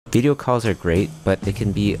Video calls are great, but they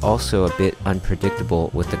can be also a bit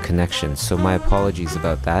unpredictable with the connection, so my apologies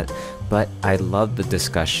about that, but I love the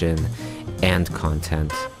discussion and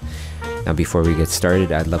content. Now, before we get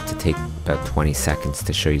started, I'd love to take about 20 seconds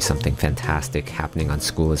to show you something fantastic happening on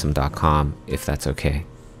schoolism.com, if that's okay.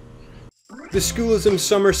 The Schoolism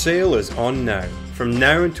Summer Sale is on now. From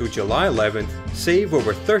now until July 11th, save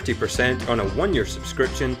over 30% on a one-year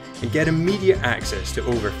subscription and get immediate access to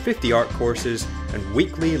over 50 art courses and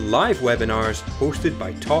weekly live webinars hosted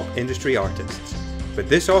by top industry artists. But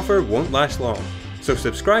this offer won't last long, so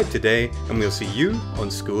subscribe today and we'll see you on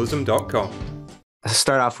schoolism.com. I'll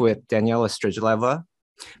start off with Daniela Strijleva,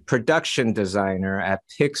 production designer at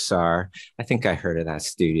Pixar. I think I heard of that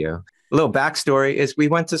studio. A little backstory is we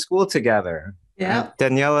went to school together. Yeah.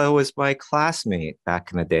 Daniela was my classmate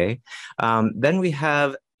back in the day. Then we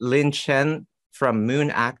have Lynn Chen from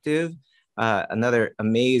Moon Active, another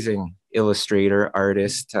amazing illustrator,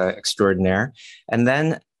 artist extraordinaire. And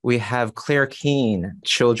then we have Claire Keane,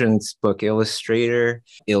 children's book illustrator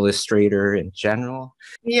in general.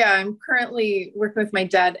 Yeah, I'm currently working with my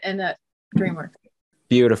dad and at DreamWorks.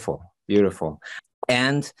 Beautiful, beautiful.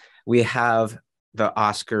 And we have the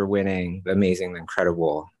Oscar-winning, amazing,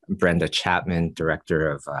 incredible Brenda Chapman, director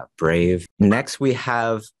of Brave. Next, we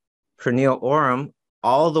have Pernille Ørum,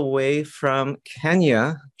 all the way from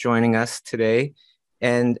Kenya, joining us today.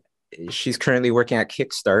 And she's currently working at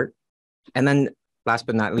Kickstart. And then last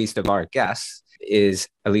but not least of our guests is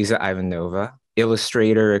Eliza Ivanova,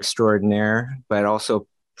 illustrator extraordinaire, but also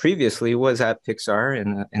previously was at Pixar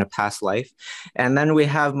in a past life. And then we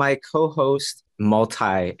have my co-host,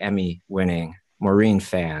 multi-Emmy winning Maureen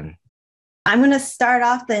fan. I'm going to start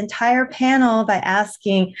off the entire panel by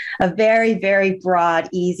asking a very, very broad,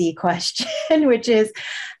 easy question, which is,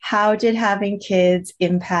 how did having kids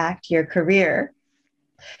impact your career?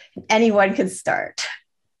 Anyone can start.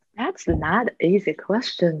 That's not an easy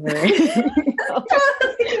question, Maureen.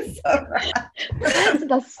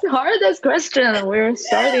 That's the hardest question. We're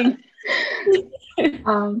starting.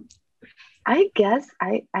 I guess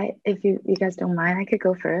I if you guys don't mind, I could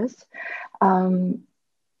go first.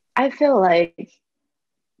 I feel like,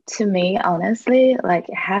 to me, honestly, like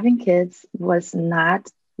having kids was not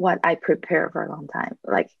what I prepared for a long time.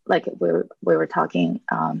 Like we were talking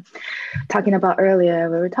about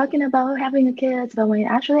earlier. We were talking about having a kid, but when it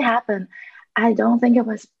actually happened, I don't think it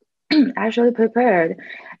was actually prepared.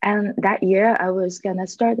 And that year, I was gonna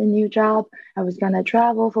start a new job. I was gonna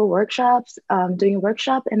travel for workshops, doing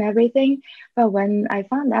workshop and everything. But when I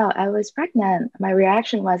found out I was pregnant, my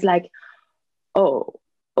reaction was like, "Oh,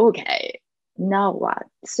 okay, now what?"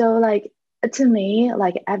 So like, to me,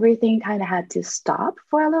 like everything kind of had to stop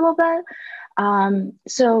for a little bit.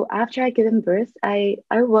 So after I given birth, I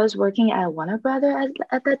was working at Warner Brothers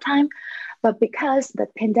at that time, but because the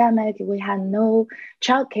pandemic, we had no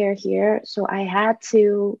childcare here, so I had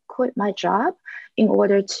to quit my job in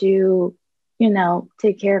order to,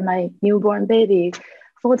 take care of my newborn baby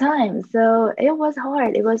full time. So it was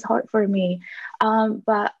hard. It was hard for me.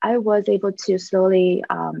 But I was able to slowly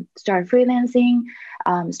start freelancing,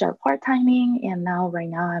 start part-timing, and right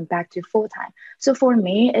now I'm back to full-time. So for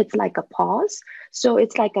me, it's like a pause. So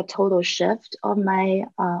it's like a total shift on my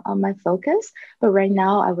focus. But right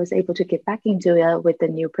now I was able to get back into it with the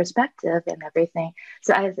new perspective and everything.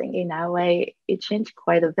 So I think in that way, it changed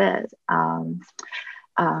quite a bit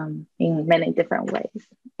in many different ways.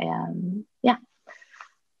 And yeah.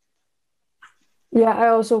 Yeah, I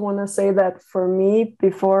also want to say that for me,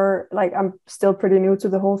 before, like, I'm still pretty new to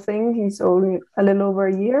the whole thing. He's only a little over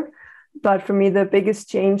a year. But for me, the biggest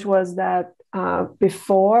change was that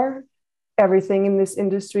before, everything in this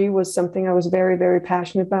industry was something I was very, very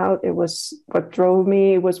passionate about. It was what drove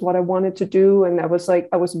me. It was what I wanted to do. And I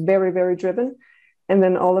was very, very driven. And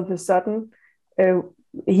then all of a sudden,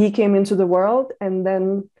 he came into the world, and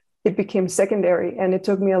then it became secondary. And it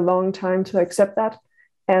took me a long time to accept that.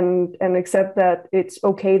 And accept that it's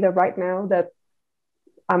okay that right now that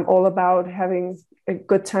I'm all about having a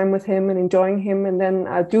good time with him and enjoying him, and then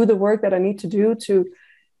I do the work that I need to do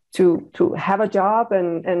to have a job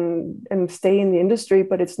and stay in the industry,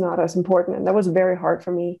 but it's not as important. And that was very hard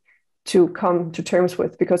for me to come to terms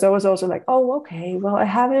with, because I was also like, oh, okay, well, I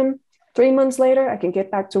have him. 3 months later, I can get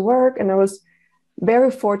back to work. And I was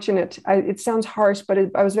very fortunate. It sounds harsh, but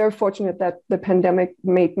I was very fortunate that the pandemic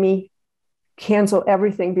made me cancel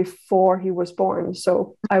everything before he was born.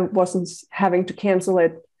 So I wasn't having to cancel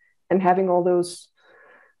it and having all those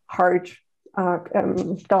hard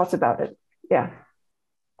thoughts about it. Yeah.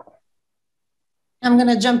 I'm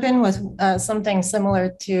going to jump in with something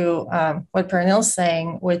similar to what Pernille's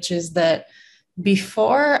saying, which is that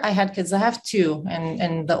before I had kids, I have two,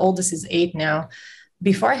 and the oldest is 8 now.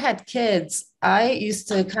 Before I had kids, I used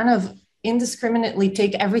to kind of indiscriminately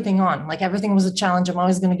take everything on. Like everything was a challenge. I'm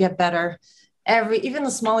always going to get better. Even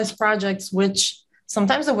the smallest projects, which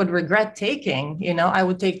sometimes I would regret taking, I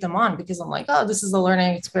would take them on because I'm like, oh, this is a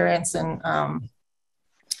learning experience, and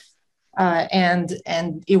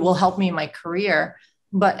it will help me in my career.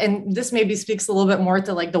 And this maybe speaks a little bit more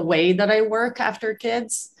to like the way that I work after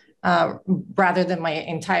kids, rather than my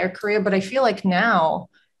entire career. But I feel like now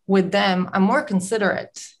with them, I'm more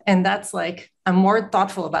considerate, and that's like, I'm more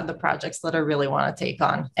thoughtful about the projects that I really want to take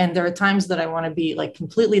on. And there are times that I want to be like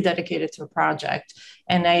completely dedicated to a project.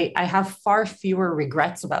 And I have far fewer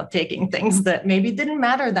regrets about taking things that maybe didn't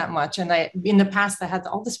matter that much. And in the past, I had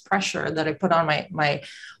all this pressure that I put on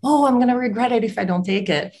oh, I'm going to regret it if I don't take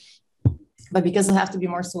it. But because I have to be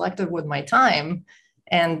more selective with my time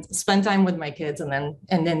and spend time with my kids and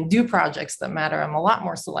then do projects that matter, I'm a lot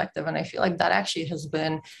more selective. And I feel like that actually has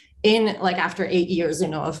been in like after 8 years,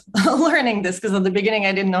 of learning this, because at the beginning,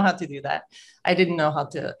 I didn't know how to do that. I didn't know how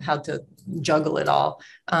to juggle it all.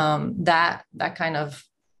 That kind of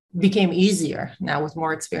became easier. Now with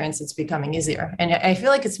more experience, it's becoming easier. And I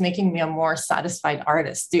feel like it's making me a more satisfied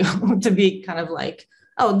artist too, to be kind of like,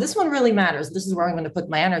 oh, this one really matters. This is where I'm going to put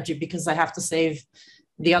my energy because I have to save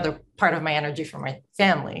the other part of my energy for my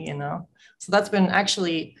family, So that's been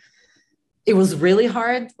actually, it was really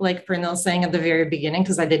hard, like Pernille saying at the very beginning,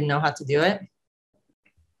 because I didn't know how to do it.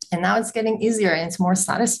 And now it's getting easier and it's more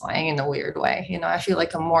satisfying in a weird way. I feel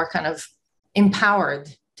like I'm more kind of empowered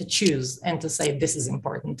to choose and to say, this is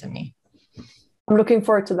important to me. I'm looking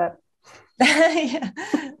forward to that.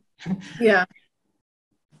 Yeah.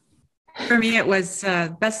 For me, it was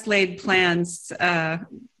best laid plans.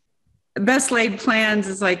 Best laid plans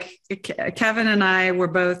is like Kevin and I were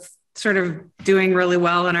both sort of doing really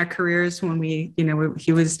well in our careers when he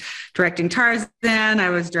was directing Tarzan, I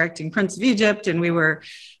was directing Prince of Egypt, and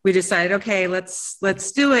we decided, okay, let's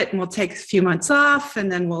do it, and we'll take a few months off,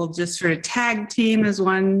 and then we'll just sort of tag team as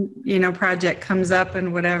one, project comes up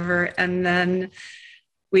and whatever. And then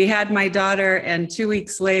we had my daughter, and 2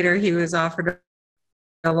 weeks later, he was offered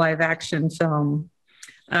a live action film.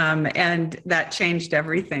 And that changed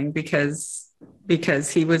everything because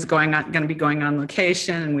he was going to be going on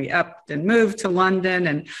location, and we upped and moved to London,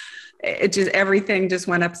 and everything just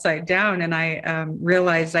went upside down. And I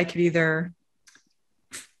realized I could either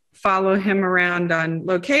follow him around on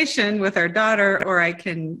location with our daughter, or I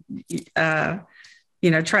can,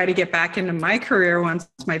 try to get back into my career once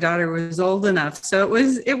my daughter was old enough. So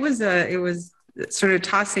it was sort of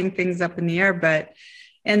tossing things up in the air, but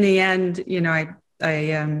in the end, I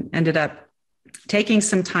ended up taking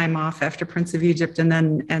some time off after Prince of Egypt, and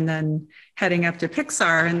then heading up to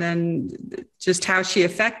Pixar, and then just how she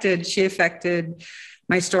affected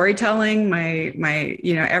my storytelling, my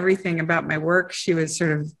everything about my work. She was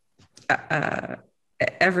sort of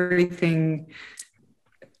everything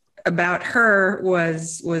about her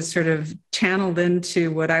was sort of channeled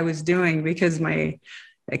into what I was doing, because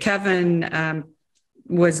Kevin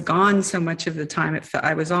was gone so much of the time.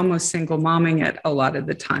 I was almost single momming it a lot of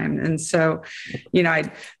the time. And so,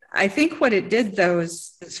 I think what it did though,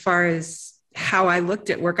 is as far as how I looked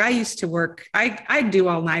at work, I used to work, I'd do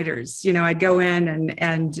all-nighters, I'd go in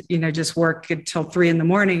and just work until 3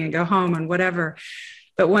 a.m. and go home and whatever.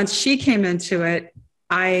 But once she came into it,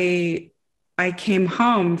 I came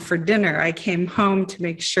home for dinner. I came home to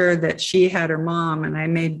make sure that she had her mom, and I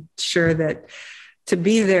made sure that to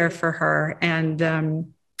be there for her. And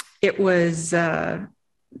it was a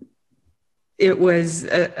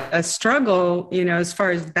struggle, as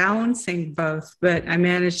far as balancing both, but I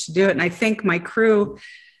managed to do it. And I think my crew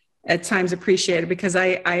at times appreciated, because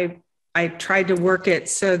I tried to work it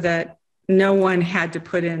so that no one had to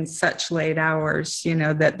put in such late hours,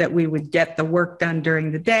 that we would get the work done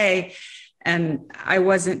during the day. And I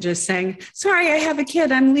wasn't just saying, sorry, I have a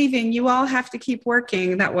kid, I'm leaving, you all have to keep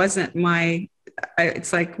working. That wasn't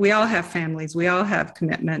it's like, we all have families, we all have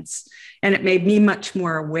commitments. And it made me much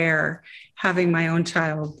more aware, having my own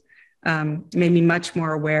child made me much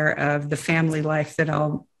more aware of the family life that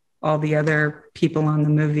all the other people on the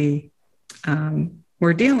movie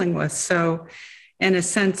were dealing with. So in a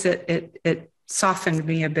sense, it softened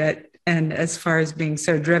me a bit, and as far as being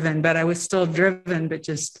so driven, but I was still driven, but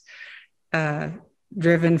just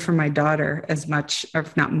driven for my daughter as much,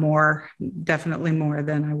 if not more, definitely more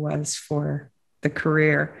than I was for the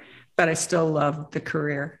career, but I still loved the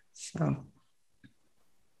career. So.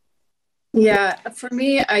 Yeah, for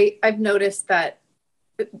me, I've noticed that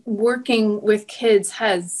working with kids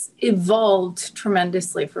has evolved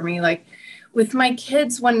tremendously for me. Like with my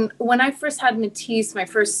kids, when I first had Matisse, my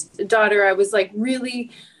first daughter, I was like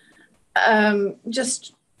really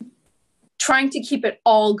just trying to keep it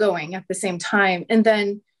all going at the same time.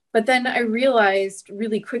 But then I realized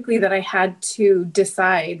really quickly that I had to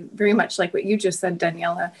decide, very much like what you just said,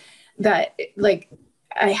 Daniela, that like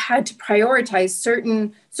I had to prioritize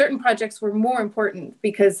certain projects were more important,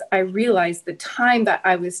 because I realized the time that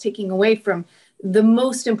I was taking away from the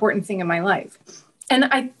most important thing in my life. And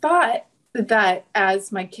I thought that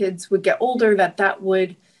as my kids would get older, that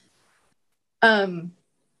would, I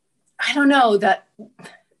don't know, that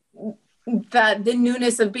the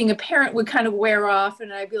newness of being a parent would kind of wear off,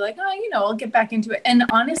 and I'd be like, oh, I'll get back into it. And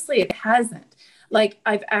honestly, it hasn't. Like,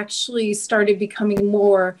 I've actually started becoming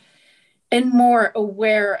more and more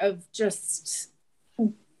aware of just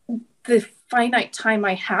the finite time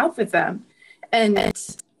I have with them, and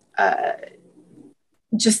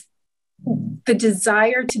just the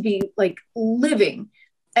desire to be like living.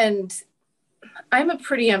 And I'm a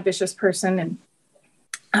pretty ambitious person, and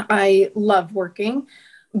I love working,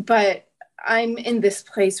 but I'm in this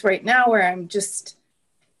place right now where I'm just,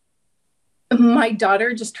 my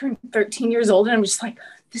daughter just turned 13 years old, and I'm just like,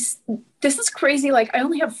 this is crazy. Like, I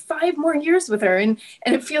only have 5 more years with her, and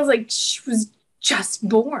it feels like she was just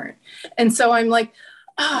born. And so I'm like,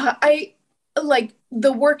 I like,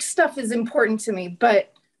 the work stuff is important to me,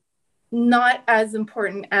 but not as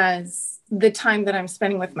important as the time that I'm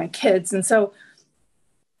spending with my kids. And so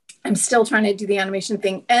I'm still trying to do the animation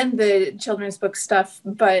thing and the children's book stuff,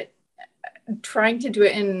 but trying to do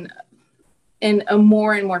it in a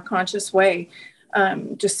more and more conscious way,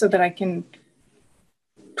 just so that I can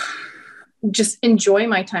just enjoy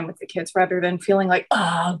my time with the kids, rather than feeling like,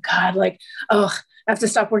 oh God, like, oh, I have to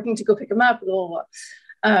stop working to go pick them up. Blah, blah,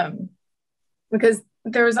 blah. Because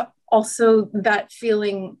there's also that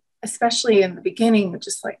feeling, especially in the beginning,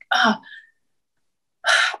 just like, I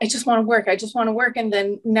just want to work. I just want to work. And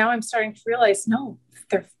then now I'm starting to realize, no,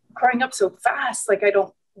 they're growing up so fast. Like, I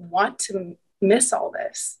don't want to miss all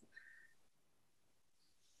this.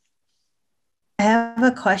 I have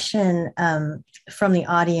a question from the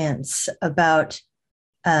audience about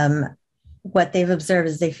what they've observed.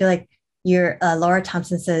 Is they feel like Laura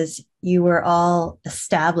Thompson says, you were all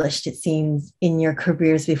established, it seems, in your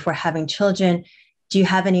careers before having children. Do you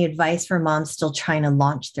have any advice for moms still trying to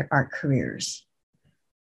launch their art careers?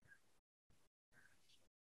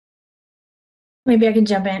 Maybe I can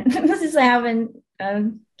jump in since I haven't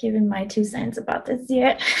given my 2 cents about this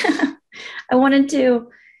yet. I wanted to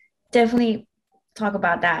definitely talk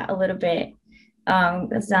about that a little bit.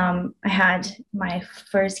 Because I had my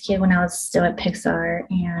first kid when I was still at Pixar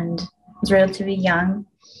and was relatively young.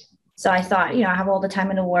 So I thought, I have all the time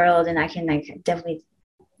in the world and I can definitely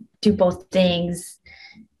do both things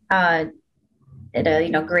at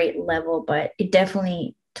a great level, but it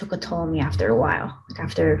definitely took a toll on me after a while.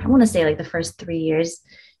 After, I want to say like the first 3 years,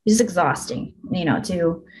 it's just exhausting,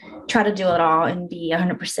 to try to do it all and be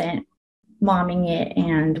 100% momming it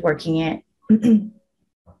and working it.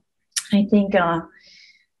 I think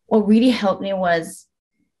what really helped me was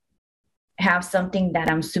have something that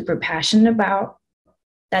I'm super passionate about.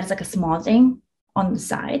 That's like a small thing on the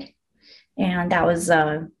side. And that was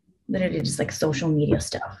literally just like social media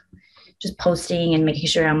stuff, just posting and making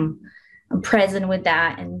sure I'm present with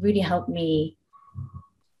that, and really helped me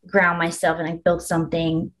ground myself. And I built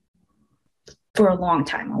something for a long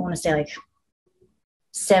time. I want to say like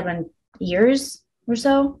 7 years or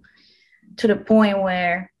so, to the point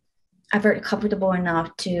where I felt comfortable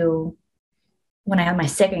enough to, when I had my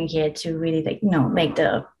second kid, to really make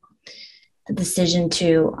the decision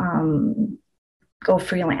to go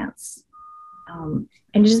freelance,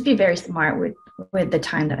 and just be very smart with the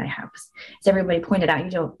time that I have. As everybody pointed out,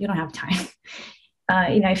 you don't have time.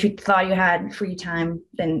 If you thought you had free time,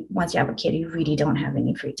 then once you have a kid, you really don't have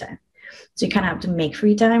any free time. So you kind of have to make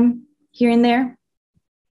free time here and there.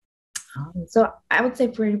 So I would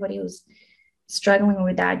say for anybody who's struggling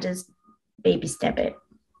with that, just baby step it.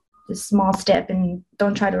 Just small step, and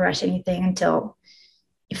don't try to rush anything until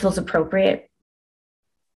it feels appropriate.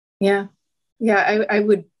 Yeah. I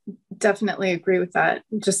would definitely agree with that.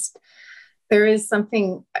 Just, there is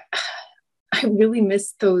something, I really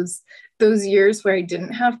miss those years where I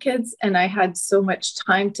didn't have kids and I had so much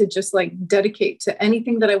time to just like dedicate to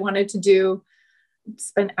anything that I wanted to do.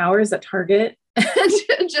 Spend hours at Target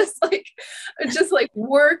and just like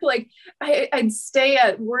work. Like I'd stay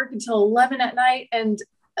at work until 11 at night, and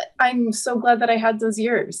I'm so glad that I had those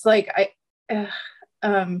years. Like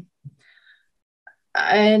and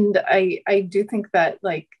I do think that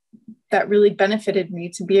like that really benefited me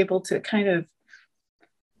to be able to kind of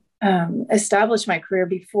establish my career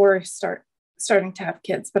before starting to have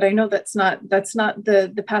kids, but I know that's not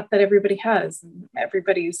the path that everybody has.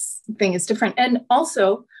 Everybody's thing is different. And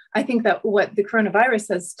also, I think that what the coronavirus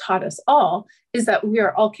has taught us all is that we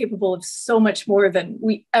are all capable of so much more than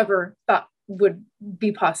we ever thought would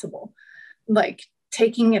be possible. Like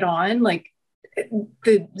taking it on, like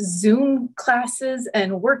the Zoom classes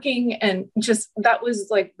and working, and just, that was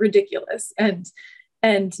like ridiculous. And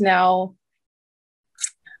now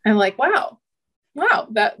I'm like, wow,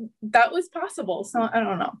 that was possible. So I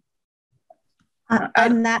don't know.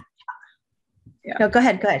 On that, yeah. No, go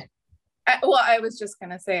ahead. I was just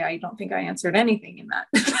going to say, I don't think I answered anything in that.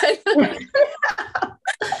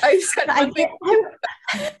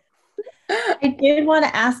 I did want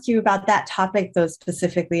to ask you about that topic, though,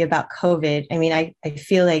 specifically about COVID. I mean, I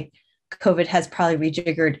feel like COVID has probably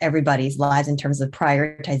rejiggered everybody's lives in terms of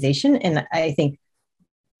prioritization. And I think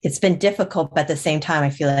it's been difficult, but at the same time, I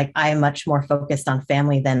feel like I am much more focused on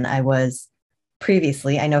family than I was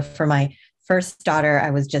previously. I know for my first daughter,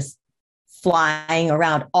 I was just flying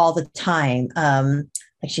around all the time.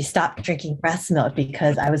 Like she stopped drinking breast milk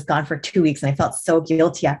because I was gone for 2 weeks, and I felt so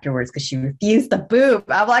guilty afterwards because she refused the boob.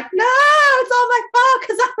 I'm like, no, it's all my fault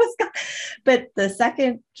because I was gone. But the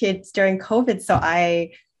second kid's during COVID, so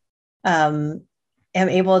I am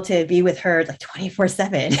able to be with her like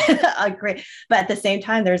 24/7. Great. But at the same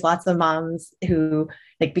time, there's lots of moms who,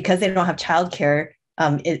 like, because they don't have childcare,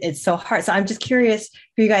 it's so hard. So I'm just curious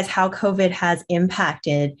for you guys how COVID has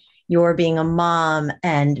impacted your being a mom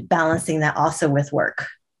and balancing that also with work.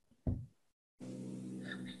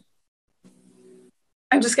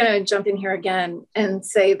 I'm just going to jump in here again and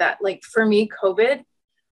say that, like, for me, COVID,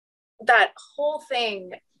 that whole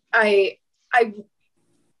thing, I'm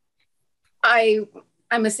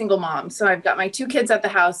a single mom. So I've got my 2 kids at the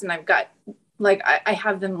house, and I've got, like, I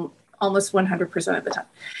have them almost 100% of the time.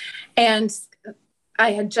 And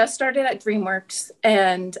I had just started at DreamWorks,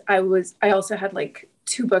 and I also had like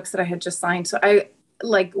 2 books that I had just signed. So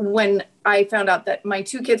when I found out that my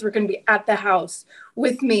 2 kids were going to be at the house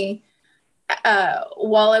with me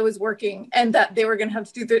while I was working, and that they were going to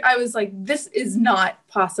have to do I was like, this is not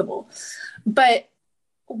possible. But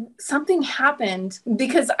something happened,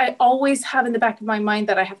 because I always have in the back of my mind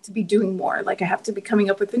that I have to be doing more. Like I have to be coming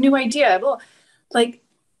up with a new idea. Well, like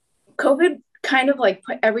COVID kind of like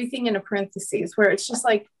put everything in a parentheses where it's just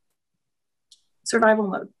like survival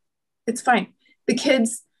mode. It's fine. The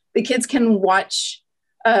kids can watch,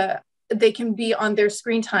 they can be on their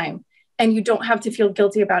screen time, and you don't have to feel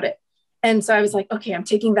guilty about it. And so I was like, okay, I'm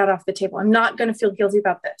taking that off the table. I'm not going to feel guilty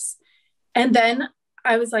about this. And then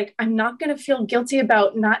I was like, I'm not going to feel guilty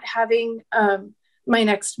about not having my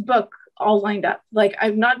next book all lined up. Like,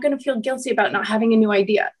 I'm not going to feel guilty about not having a new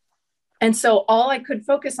idea. And so all I could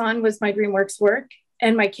focus on was my DreamWorks work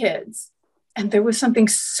and my kids. And there was something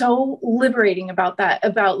so liberating about that,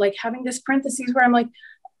 about like having this parentheses where I'm like,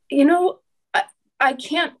 you know, I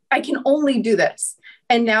can only do this.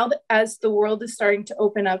 And now that as the world is starting to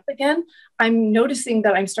open up again, I'm noticing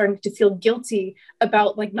that I'm starting to feel guilty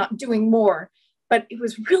about like not doing more. But it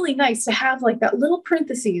was really nice to have like that little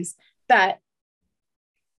parentheses that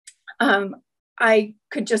I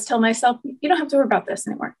could just tell myself, you don't have to worry about this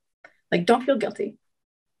anymore. Like, don't feel guilty.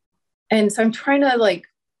 And so I'm trying to like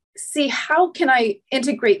see how can I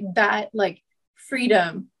integrate that like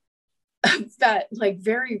freedom of that like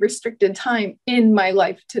very restricted time in my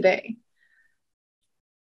life today.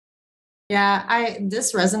 Yeah,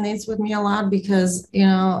 this resonates with me a lot because, you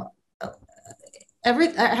know, I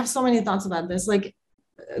have so many thoughts about this. Like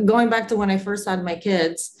going back to when I first had my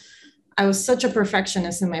kids, I was such a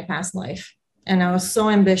perfectionist in my past life, and I was so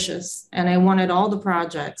ambitious, and I wanted all the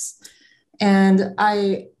projects. And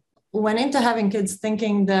I went into having kids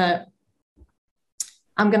thinking that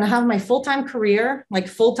I'm going to have my full-time career, like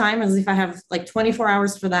full-time as if I have like 24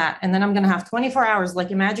 hours for that. And then I'm going to have 24 hours,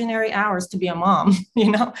 like imaginary hours to be a mom,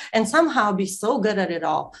 you know, and somehow be so good at it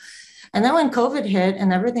all. And then when COVID hit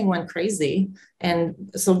and everything went crazy,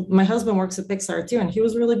 and so my husband works at Pixar too, and he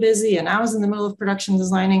was really busy, and I was in the middle of production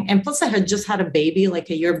designing, and plus I had just had a baby like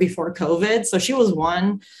a year before COVID. So she was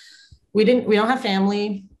 1. We don't have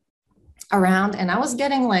family around, and I was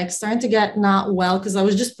getting like starting to get not well because I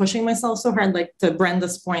was just pushing myself so hard, like to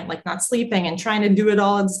Brenda's point, like not sleeping and trying to do it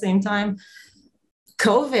all at the same time.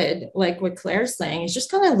 COVID, like what Claire's saying, is just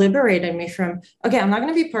kind of liberated me from, okay, I'm not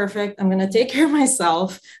going to be perfect. I'm going to take care of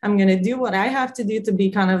myself. I'm going to do what I have to do to be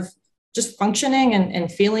kind of just functioning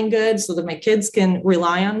and feeling good so that my kids can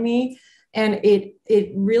rely on me. And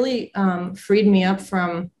it really freed me up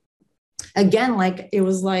from, again, like, it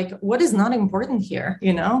was like, what is not important here?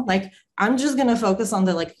 You know, like, I'm just going to focus on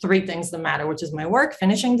the like 3 things that matter, which is my work,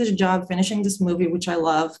 finishing this job, finishing this movie, which I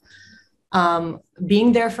love,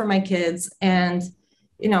 being there for my kids. And,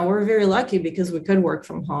 you know, we're very lucky because we could work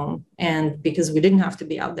from home and because we didn't have to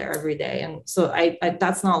be out there every day. And so I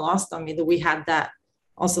that's not lost on me that we had that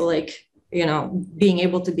also, like, you know, being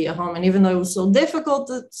able to be at home. And even though it was so difficult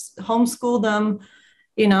to homeschool them,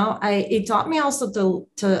 you know, it taught me also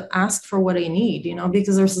to ask for what I need, you know,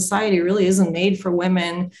 because our society really isn't made for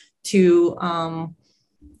women to,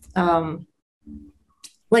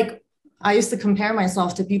 like, I used to compare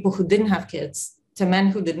myself to people who didn't have kids, to men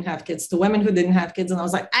who didn't have kids, to women who didn't have kids. And I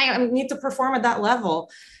was like, I need to perform at that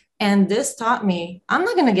level. And this taught me, I'm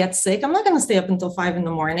not going to get sick. I'm not going to stay up until 5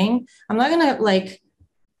 a.m. I'm not going to, like,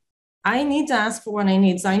 I need to ask for what I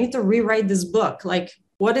need. So I need to rewrite this book. Like,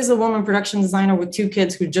 what is a woman production designer with 2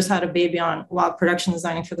 kids who just had a baby on while production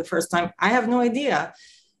designing for the first time? I have no idea.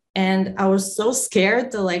 And I was so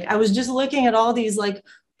scared to, like, I was just looking at all these like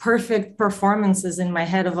perfect performances in my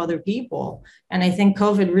head of other people. And I think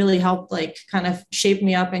COVID really helped, like, kind of shape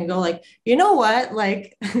me up and go, like, you know what,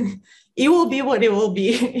 like, it will be what it will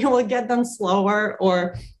be. It will get done slower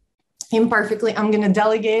or imperfectly. I'm going to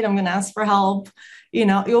delegate. I'm going to ask for help. You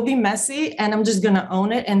know, it will be messy, and I'm just going to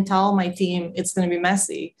own it and tell my team it's going to be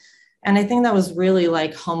messy. And I think that was really,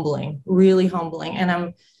 like, humbling, really humbling. And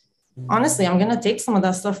I'm going to take some of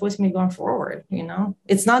that stuff with me going forward. You know,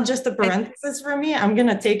 it's not just a parenthesis for me. I'm going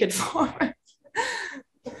to take it forward.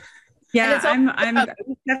 Yeah, I'm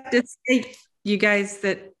have to say, you guys,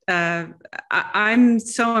 that I'm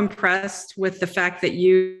so impressed with the fact that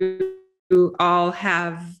you all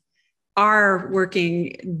are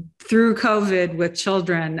working through COVID with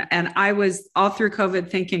children. And I was all through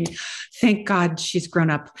COVID thinking, thank God she's grown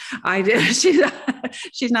up. She's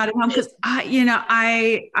not at home, because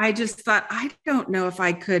I just thought, I don't know if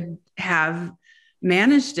I could have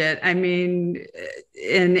managed it. I mean,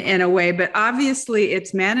 in a way, but obviously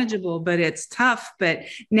it's manageable, but it's tough. But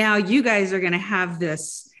now you guys are going to have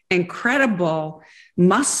this incredible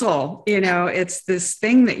muscle, you know, it's this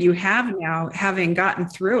thing that you have now, having gotten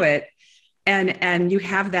through it. And you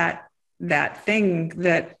have that thing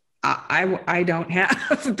that I don't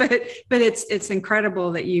have, but it's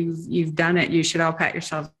incredible that you've done it. You should all pat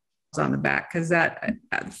yourselves on the back, because that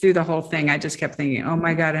through the whole thing, I just kept thinking, oh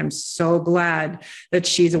my God, I'm so glad that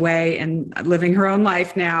she's away and living her own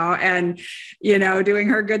life now, and, you know, doing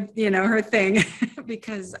her good, you know, her thing,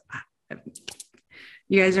 because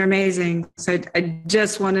you guys are amazing. So I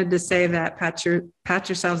just wanted to say that, pat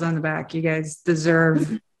yourselves on the back. You guys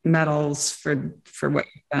deserve medals for what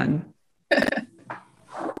you've done.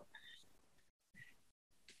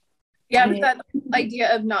 Yeah, but that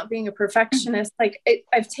idea of not being a perfectionist, like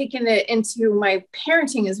I've taken it into my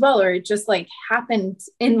parenting as well, or it just, like, happened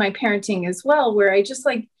in my parenting as well, where I just,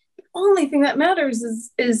 like, the only thing that matters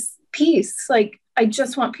is peace. Like, I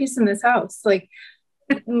just want peace in this house. Like,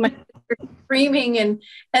 my kids are screaming and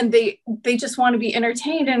they just want to be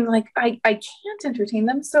entertained, and, like, I can't entertain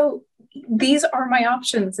them. So these are my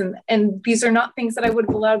options, and these are not things that I would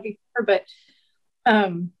have allowed before. But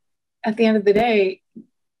at the end of the day,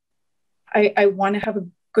 I want to have a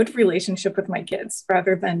good relationship with my kids,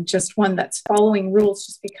 rather than just one that's following rules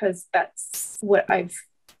just because that's what I've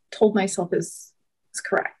told myself is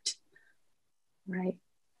correct. Right.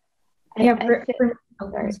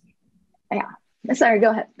 Sorry,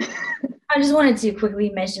 go ahead. I just wanted to quickly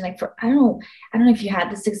mention, like, I don't know if you had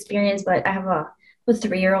this experience, but I have a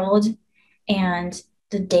 3-year-old, and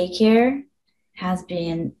the daycare has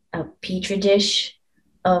been a petri dish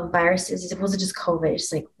of viruses. It wasn't just COVID,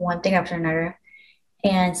 it's like one thing after another.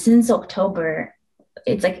 And since October,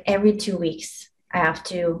 it's like every 2 weeks I have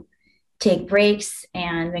to take breaks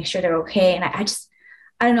and make sure they're okay. And I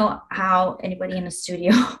don't know how anybody in the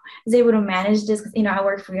studio is able to manage this, because, you know, I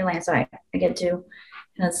work freelance, so I get to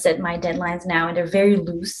set my deadlines now, and they're very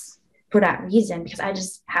loose for that reason, because I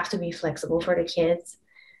just have to be flexible for the kids.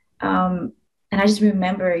 And I just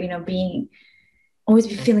remember, you know, always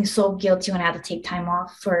feeling so guilty when I had to take time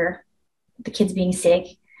off for the kids being sick.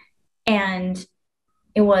 And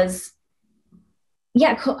it was,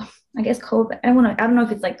 I guess COVID, I don't know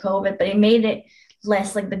if it's like COVID, but it made it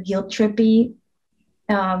less like the guilt trippy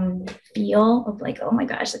feel of, like, oh my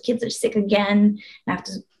gosh, the kids are sick again, I have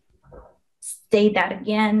to state that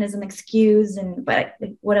again as an excuse. But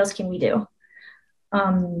like, what else can we do?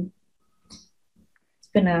 It's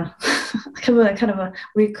been a kind of a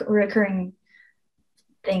recurring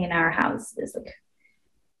thing in our house. There's, like,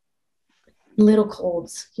 little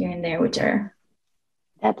colds here and there,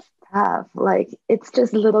 that's tough. Like, it's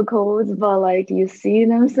just little colds, but, like, you see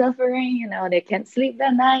them suffering, you know, they can't sleep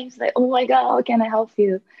that night. It's like, oh my God, how can I help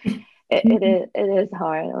you? It is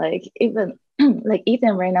hard. Like, even like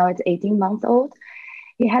Ethan right now, it's 18 months old.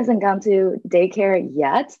 he hasn't gone to daycare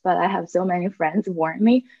yet, but I have so many friends warn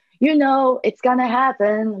me, you know, it's gonna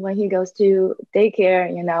happen when he goes to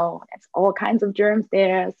daycare, you know, it's all kinds of germs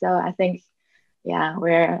there. So I think, yeah,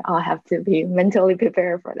 I'll have to be mentally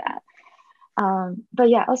prepared for that. But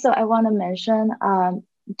yeah, also I want to mention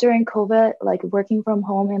during COVID, like working from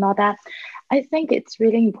home and all that, I think it's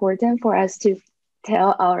really important for us to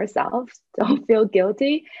tell ourselves, don't feel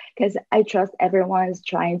guilty, because I trust everyone is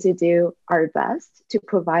trying to do our best to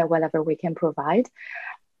provide whatever we can provide.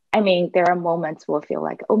 I mean, there are moments we'll feel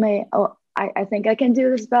like, I think I can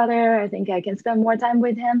do this better. I think I can spend more time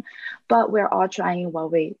with him, but we're all trying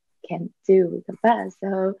what we can do the best.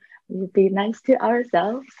 So we'll be nice to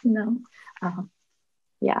ourselves, you know.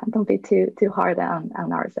 Yeah, don't be too hard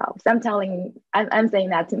on ourselves. I'm saying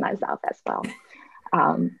that to myself as well.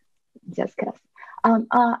 Just because.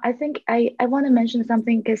 I think I want to mention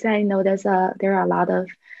something because I know there are a lot of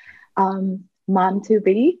mom to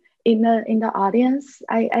be in the audience.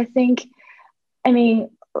 I think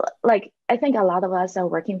a lot of us are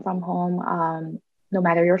working from home. No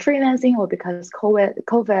matter you're freelancing or because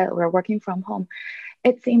COVID, we're working from home.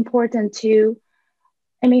 It's important to.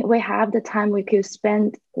 We have the time we could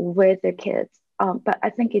spend with the kids, but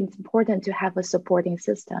I think it's important to have a supporting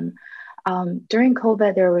system. During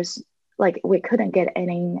COVID, there was we couldn't get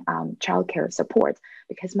any childcare support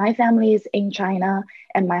because my family is in China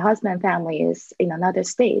and my husband's family is in another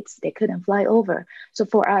state. They couldn't fly over. So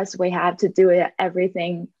for us, we had to do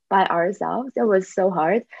everything by ourselves. It was so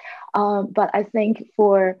hard. But I think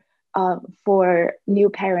for new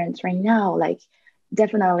parents right now,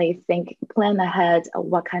 definitely plan ahead of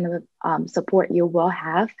what kind of support you will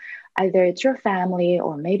have. Either it's your family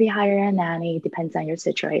or maybe hire a nanny, depends on your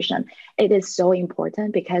situation. It is so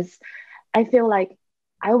important because I feel like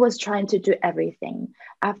I was trying to do everything.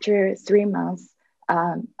 After 3 months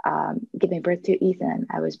giving birth to Ethan,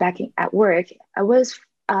 I was back at work. I was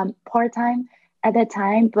part-time at that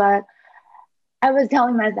time, but I was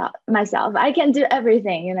telling myself, I can do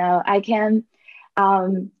everything, you know, I can,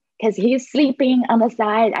 because he's sleeping on the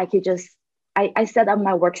side, I set up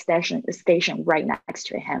my workstation right next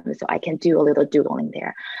to him so I can do a little doodling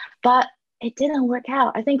there. But it didn't work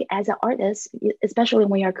out. I think as an artist, especially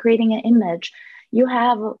when you're creating an image, you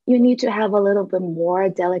need to have a little bit more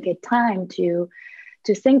delicate time to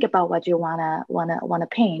think about what you wanna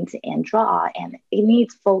paint and draw, and it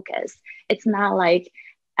needs focus. It's not like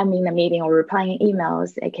I'm in a meeting or replying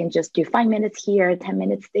emails. I can just do 5 minutes here, 10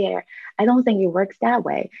 minutes there. I don't think it works that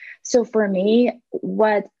way. So for me,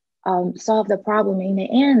 what solved the problem in the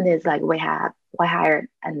end is we hired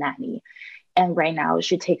a nanny. And right now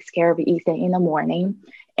she takes care of Ethan in the morning,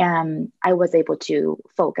 and I was able to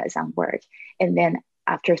focus on work. And then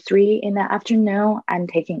after 3 in the afternoon, I'm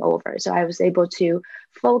taking over. So I was able to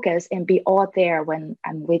focus and be all there when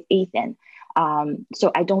I'm with Ethan.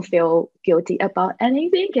 So I don't feel guilty about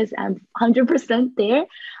anything because I'm 100% there.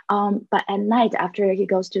 But at night, after he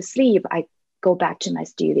goes to sleep, I go back to my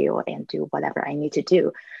studio and do whatever I need to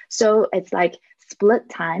do. So it's split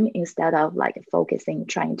time instead of focusing,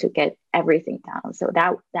 trying to get everything done. So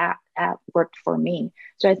that worked for me.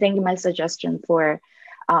 So I think my suggestion for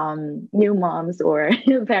new moms or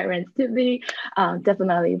new parents to be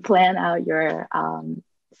definitely plan out your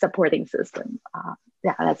supporting system.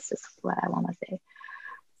 Yeah, that's just what I want to say.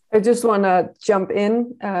 I just want to jump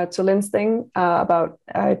in to Lynn's thing about,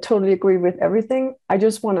 I totally agree with everything. I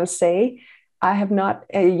just want to say, I have not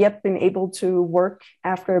yet been able to work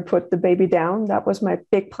after I put the baby down. That was my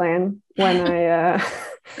big plan when I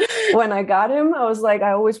when I got him. I was like,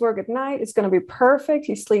 I always work at night. It's going to be perfect.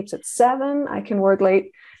 He sleeps at 7. I can work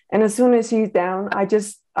late. And as soon as he's down, I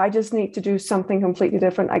just need to do something completely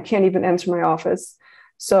different. I can't even enter my office.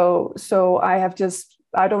 So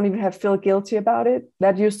I don't even feel guilty about it.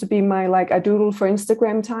 That used to be my, I doodle for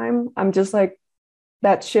Instagram time. I'm just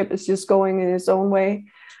that ship is just going in its own way.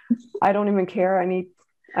 I don't even care.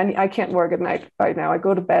 I can't work at night right now. I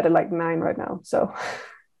go to bed at 9 right now. So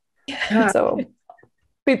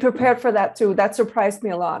be prepared for that too. That surprised me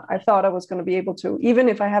a lot. I thought I was going to be able to, even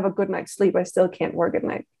if I have a good night's sleep, I still can't work at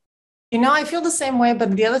night. You know, I feel the same way,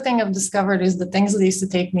 but the other thing I've discovered is the things that used to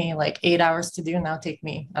take me 8 hours to do now take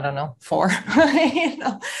me, 4.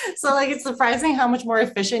 So it's surprising how much more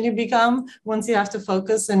efficient you become once you have to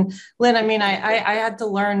focus. And Lynn, I had to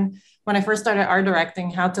learn when I first started art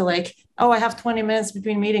directing how to I have 20 minutes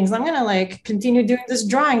between meetings. I'm going to continue doing this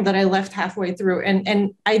drawing that I left halfway through.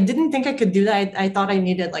 And I didn't think I could do that. I thought I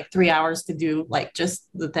needed 3 hours to do just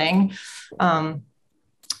the thing.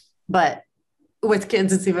 But with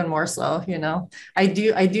kids, it's even more so, you know. I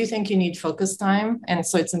do think you need focus time. And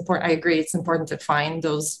so it's important. I agree. It's important to find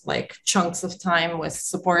those like chunks of time with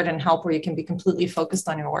support and help where you can be completely focused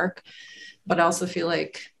on your work. But I also feel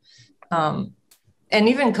like, and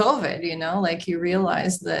even COVID, you know, like you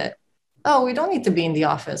realize that, oh, we don't need to be in the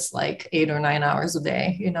office like 8 or 9 hours a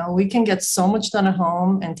day. You know, we can get so much done at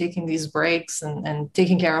home, and taking these breaks and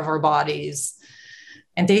taking care of our bodies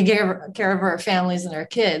and taking care of our families and our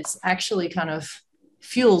kids actually kind of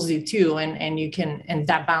fuels you too. And you can, and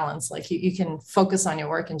that balance, like you can focus on your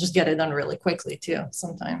work and just get it done really quickly too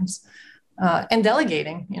sometimes. And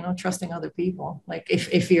delegating, you know, trusting other people. Like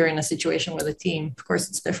if you're in a situation with a team, of course,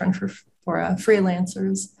 it's different for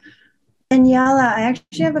freelancers. Daniela, I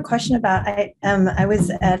actually have a question about, I was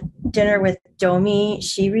at dinner with Domi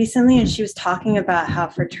Shi recently, and she was talking about how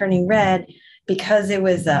for Turning Red, because it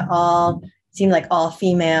was seemed like all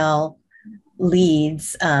female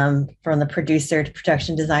leads, from the producer to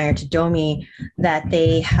production designer to Domi, that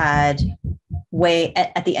they had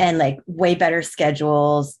at the end, like way better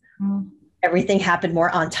schedules. Mm. Everything happened more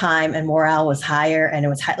on time, and morale was higher, and it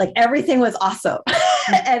was like everything was awesome.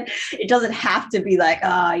 And it doesn't have to be like,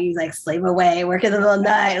 oh, you like slave away, work in the middle of the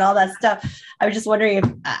night and all that stuff. I was just wondering if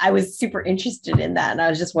I was super interested in that. And I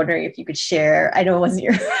was just wondering if you could share, I know it wasn't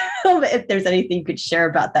your, but if there's anything you could share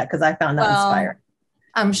about that, because I found that inspiring.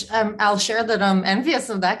 I'll share that I'm envious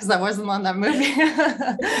of that because I wasn't on that movie.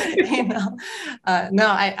 You know, no,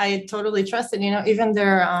 I totally trust it. You know, even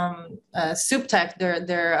their soup tech,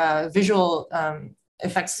 their visual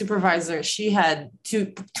effects supervisor, she had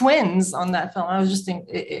 2 twins on that film. I was just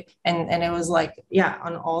thinking, and it was like, yeah,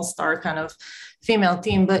 an all-star kind of female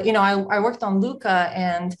team. But, you know, I worked on Luca,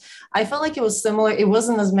 and I felt like it was similar. It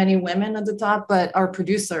wasn't as many women at the top, but our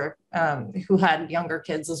producer, who had younger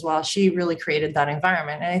kids as well, she really created that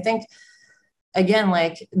environment. And I think, again,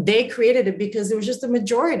 like they created it because it was just a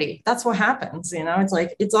majority. That's what happens. You know, it's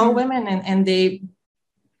like, it's all women, and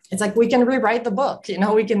it's like, we can rewrite the book, you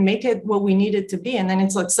know, we can make it what we need it to be. And then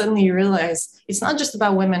it's like, suddenly you realize it's not just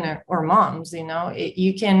about women or moms, you know,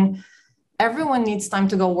 everyone needs time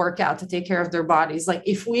to go work out, to take care of their bodies. Like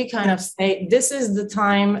if we kind of say, this is the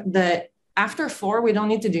time that after 4, we don't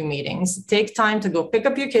need to do meetings, take time to go pick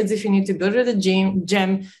up your kids. If you need to go to the gym,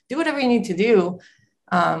 do whatever you need to do,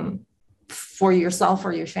 for yourself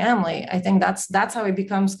or your family. I think that's how it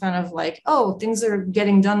becomes kind of like, oh, things are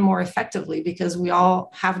getting done more effectively because we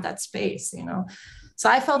all have that space, you know? So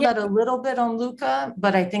I felt that a little bit on Luca,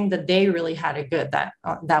 but I think that they really had it good that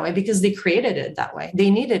way because they created it that way. They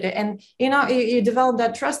needed it. And, you know, you develop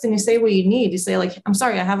that trust and you say what you need. You say like, I'm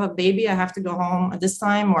sorry, I have a baby. I have to go home at this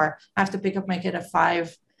time, or I have to pick up my kid at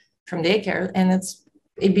 5 from daycare. And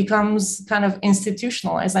it becomes kind of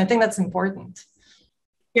institutionalized. I think that's important.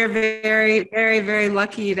 You're very, very, very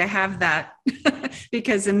lucky to have that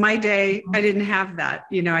because in my day, I didn't have that.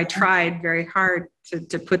 You know, I tried very hard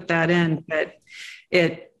to put that in, but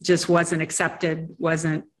it just wasn't accepted,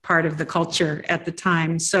 wasn't part of the culture at the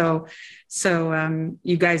time. So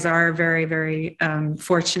you guys are very, very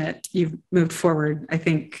fortunate. You've moved forward. I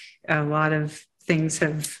think a lot of things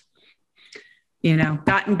have, you know,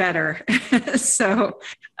 gotten better. So,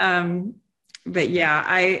 but yeah,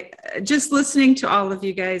 I just listening to all of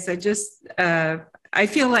you guys, I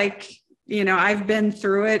feel like, you know, I've been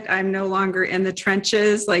through it. I'm no longer in the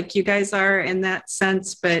trenches like you guys are in that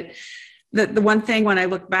sense. But the one thing when I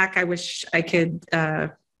look back, I wish I could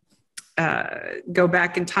go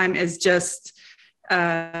back in time is just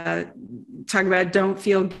talk about don't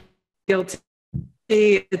feel guilty.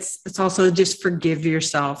 It's also just forgive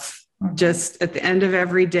yourself. Mm-hmm. Just at the end of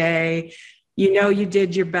every day, you know, you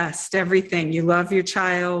did your best, everything. You love your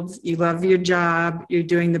child, you love your job, you're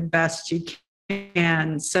doing the best you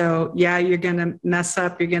can. So yeah, you're going to mess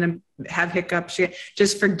up, you're going to have hiccups.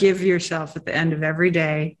 Just forgive yourself at the end of every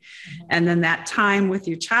day. Mm-hmm. And then that time with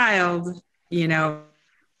your child, you know,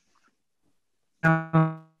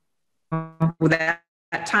 that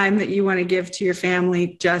time that you want to give to your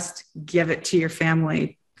family, just give it to your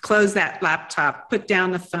family. Close that laptop, put down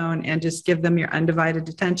the phone, and just give them your undivided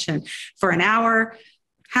attention for an hour,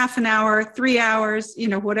 half an hour, 3 hours, you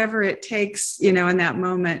know, whatever it takes, you know, in that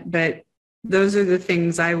moment. But those are the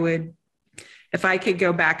things I would, if I could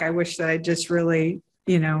go back, I wish that I just really,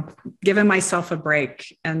 you know, given myself a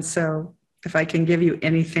break. And so if I can give you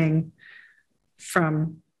anything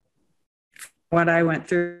from what I went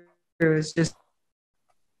through is just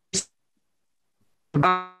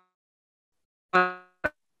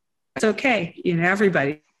it's okay, you know,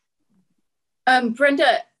 everybody.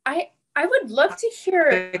 Brenda, I would love to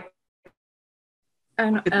hear. I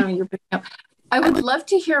don't know, you're picking up. I would love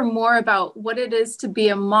to hear more about what it is to be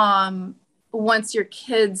a mom once your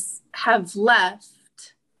kids have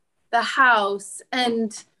left the house,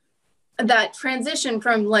 and that transition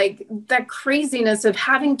from like that craziness of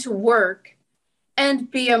having to work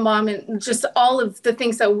and be a mom and just all of the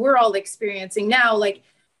things that we're all experiencing now. Like,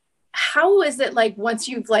 how is it like once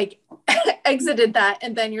you've like exited that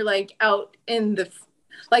and then you're like out in the,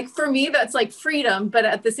 like for me, that's like freedom. But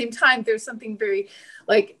at the same time, there's something very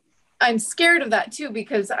like, I'm scared of that too,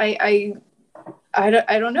 because I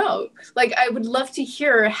don't know. Like, I would love to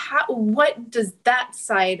hear what does that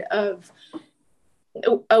side of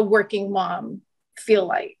a working mom feel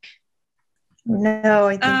like? No,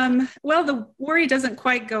 I think well, the worry doesn't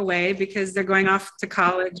quite go away because they're going off to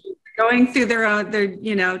college, going through their own, they're,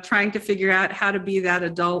 you know, trying to figure out how to be that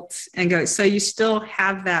adult and go. So you still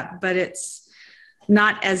have that, but it's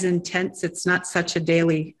not as intense. It's not such a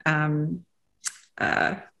daily,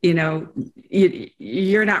 you know,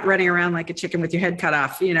 you're not running around like a chicken with your head cut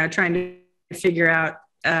off, you know, trying to figure out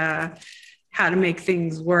how to make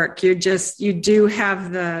things work. You do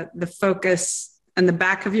have the focus and the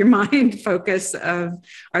back of your mind focus of,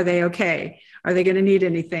 are they okay? Are they going to need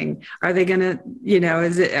anything? Are they going to, you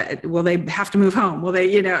know, will they have to move home? Will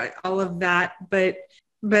they, you know, all of that. But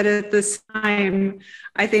at this time,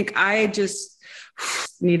 I think I just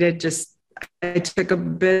I took a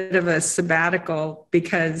bit of a sabbatical,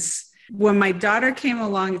 because when my daughter came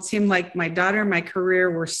along, it seemed like my daughter and my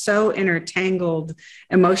career were so intertangled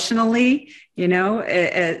emotionally. You know,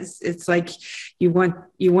 it's like you want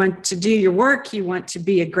to do your work, you want to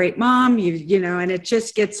be a great mom, you know, and it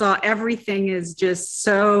just gets everything is just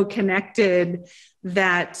so connected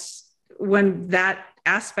that when that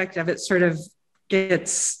aspect of it sort of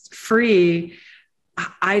gets free,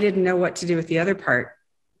 I didn't know what to do with the other part.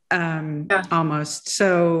 Almost.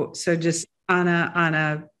 So just on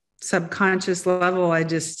a subconscious level,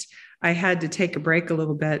 I had to take a break a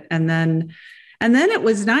little bit. And then it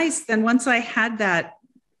was nice. Then once I had that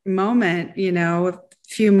moment, you know, a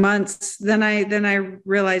few months, then I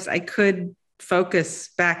realized I could focus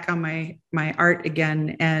back on my art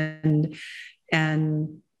again and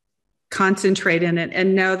concentrate in it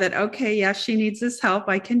and know that, okay, yeah, she needs this help.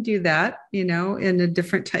 I can do that, you know, in a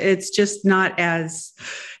different time. It's just not as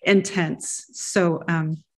intense. So,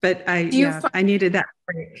 but I needed that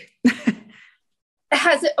break.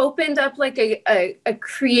 Has it opened up like a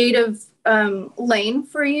creative lane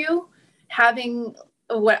for you, having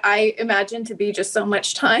what I imagine to be just so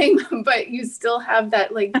much time, but you still have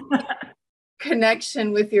that like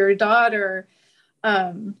connection with your daughter?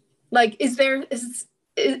 Like, is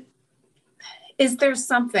there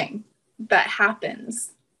something that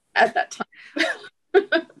happens at that time?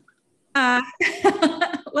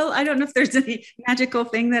 Well, I don't know if there's any magical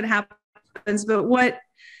thing that happens, but what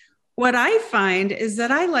I find is that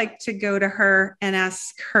I like to go to her and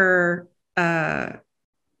ask her, I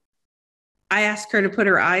ask her to put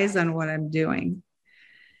her eyes on what I'm doing,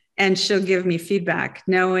 and she'll give me feedback,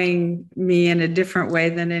 knowing me in a different way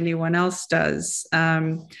than anyone else does.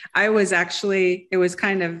 It was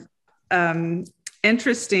kind of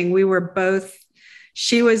interesting. We were both,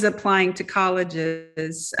 she was applying to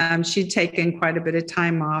colleges. She'd taken quite a bit of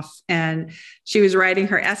time off, and she was writing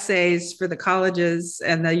her essays for the colleges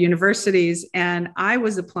and the universities. And I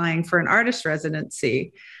was applying for an artist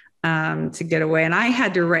residency to get away. And I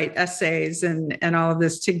had to write essays and all of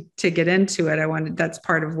this to get into it. That's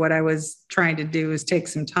part of what I was trying to do, is take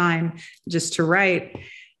some time just to write.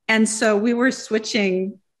 And so we were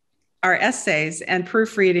switching our essays and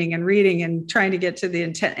proofreading and reading and trying to get to the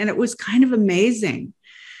intent. And it was kind of amazing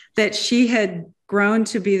that she had grown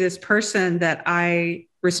to be this person that I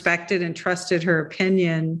respected and trusted her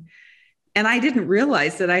opinion. And I didn't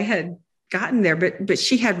realize that I had gotten there, but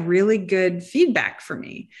she had really good feedback for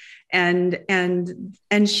me. And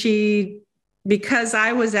she, because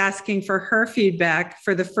I was asking for her feedback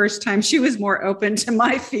for the first time, she was more open to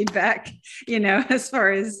my feedback, you know, as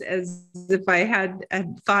far as if I had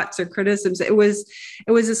thoughts or criticisms. It was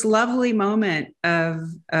this lovely moment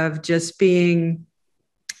of just being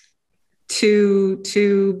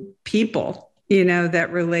two people, you know,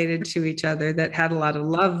 that related to each other, that had a lot of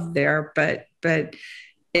love there, but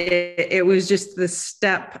it was just the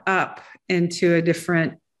step up into a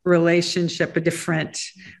different relationship, a different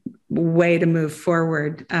way to move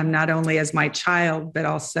forward, not only as my child, but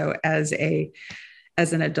also as an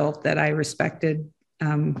adult that I respected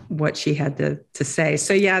what she had to say.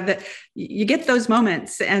 So yeah, that you get those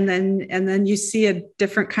moments, and then you see a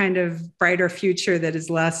different kind of brighter future that is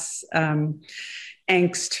less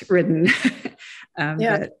angst ridden.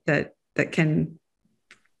 That can.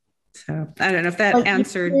 So I don't know if that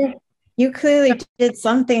answered. You clearly did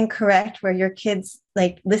something correct where your kids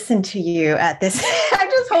like listen to you at this. I'm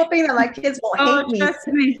just hoping that my kids won't hate me. Trust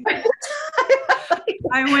me.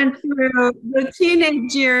 I went through the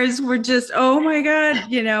teenage years were just, oh my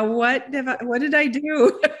God, you know, what did I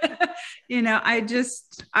do? You know,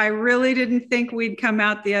 I really didn't think we'd come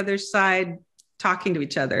out the other side talking to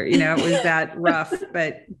each other. You know, it was that rough,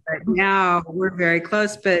 but now we're very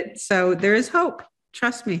close. But so there is hope.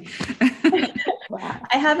 Trust me.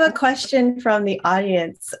 I have a question from the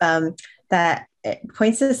audience that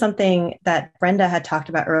points to something that Brenda had talked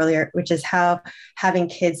about earlier, which is how having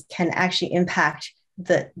kids can actually impact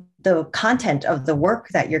the content of the work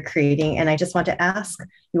that you're creating. And I just want to ask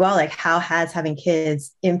you all, like, how has having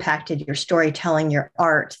kids impacted your storytelling, your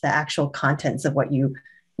art, the actual contents of what you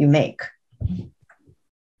make?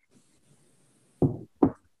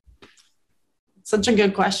 Such a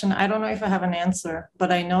good question. I don't know if I have an answer,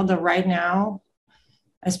 but I know that right now,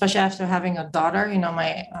 especially after having a daughter, you know,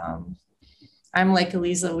 I'm like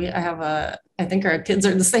Eliza. I think our kids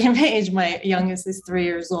are the same age. My youngest is 3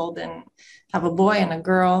 years old and have a boy and a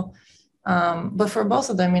girl. But for both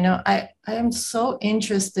of them, you know, I am so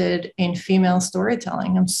interested in female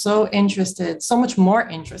storytelling. I'm so much more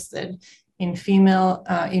interested in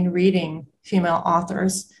in reading female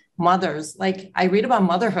authors, mothers. Like, I read about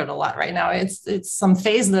motherhood a lot right now. It's some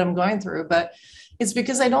phase that I'm going through, but it's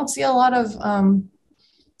because I don't see a lot of,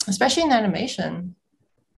 especially in animation,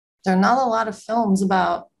 there are not a lot of films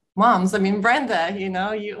about moms. I mean, Brenda, you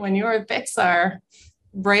know, when you were at Pixar,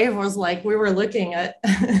 Brave was like, we were looking at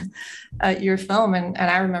at your film, and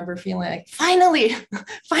I remember feeling like, finally,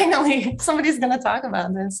 somebody's going to talk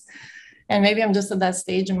about this. And maybe I'm just at that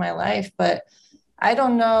stage in my life, but I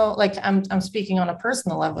don't know, like, I'm speaking on a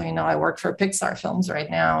personal level. You know, I work for Pixar Films right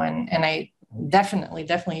now, and I definitely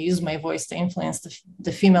use my voice to influence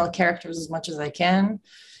the female characters as much as I can,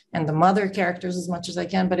 and the mother characters as much as I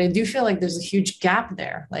can. But I do feel like there's a huge gap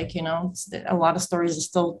there. Like, you know, a lot of stories are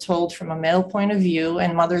still told from a male point of view,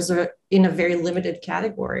 and mothers are in a very limited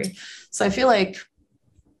category. So I feel like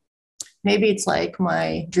maybe it's like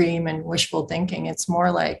my dream and wishful thinking. It's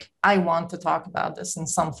more like, I want to talk about this in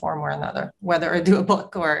some form or another, whether I do a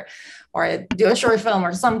book or I do a short film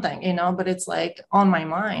or something, you know, but it's like on my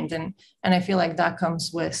mind. And I feel like that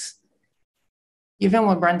comes with even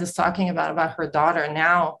what Brenda's talking about her daughter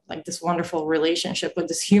now, like this wonderful relationship with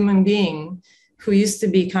this human being who used to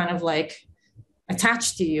be kind of like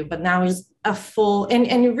attached to you, but now is a full,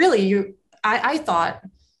 and really I thought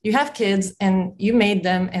you have kids and you made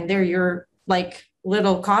them and they're your like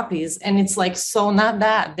little copies. And it's like, so not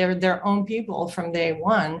that, they're their own people from day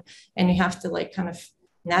one. And you have to like kind of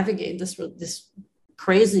navigate this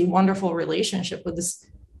crazy, wonderful relationship with this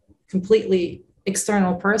completely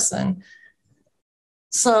external person.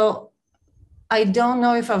 So I don't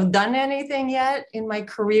know if I've done anything yet in my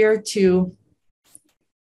career to,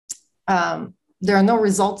 there are no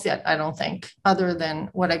results yet, I don't think, other than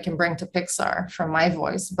what I can bring to Pixar from my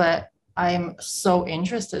voice, but I'm so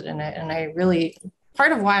interested in it. And I really,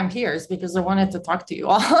 part of why I'm here is because I wanted to talk to you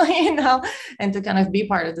all, you know, and to kind of be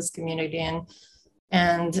part of this community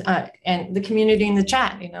and the community in the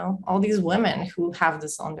chat, you know, all these women who have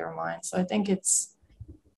this on their mind. So I think it's,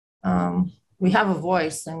 we have a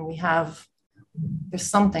voice, and there's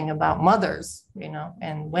something about mothers, you know,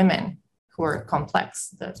 and women who are complex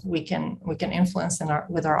that we can influence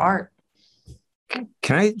with our art. Can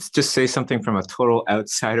I just say something from a total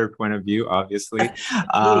outsider point of view? Obviously,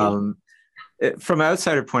 from an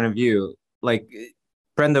outsider point of view, like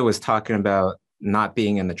Brenda was talking about not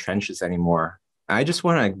being in the trenches anymore. I just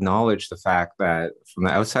want to acknowledge the fact that from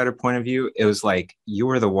the outsider point of view, it was like you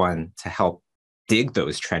were the one to help dig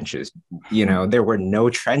those trenches. You know, there were no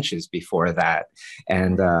trenches before that,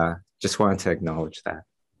 and just wanted to acknowledge that.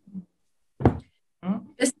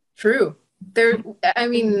 It's true. I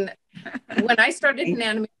mean, when I started in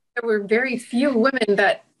animation, there were very few women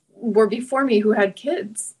that were before me who had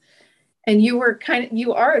kids, and you are kind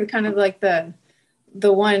of like the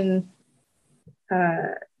one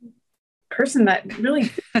person that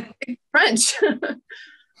really French.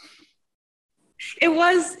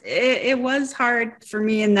 It was hard for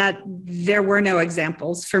me in that there were no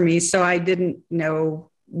examples for me, so I didn't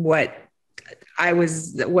know what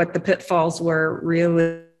the pitfalls were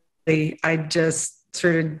really. I just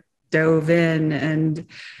sort of dove in, and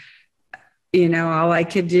you know, all I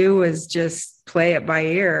could do was just play it by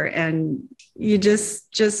ear, and you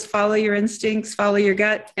just follow your instincts, follow your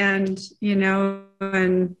gut, and you know,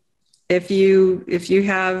 and if you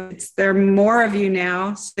have, there are more of you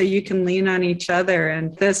now, so you can lean on each other.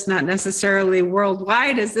 And this not necessarily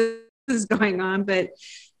worldwide as this is going on, but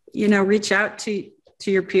you know, reach out to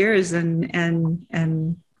your peers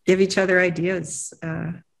and give each other ideas.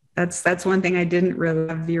 That's one thing I didn't really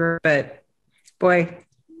have here, but boy,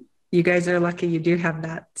 you guys are lucky you do have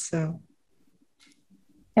that. So,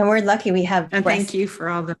 and we're lucky we have. And thank you for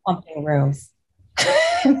all the pumping rooms.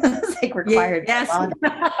 It's like required. Yes,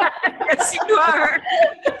 yes, you are.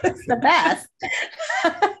 It's the best.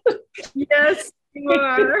 Yes, you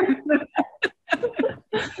are.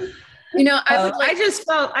 You know, I just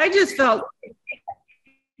felt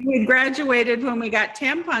we graduated when we got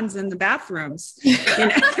tampons in the bathrooms, you know,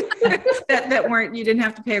 that weren't, you didn't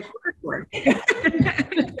have to pay a quarter for.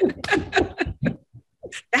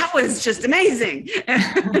 That was just amazing.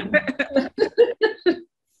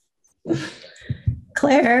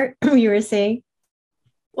 Claire, you were saying?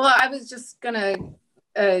 Well, I was just going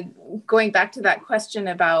back to that question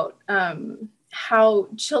about how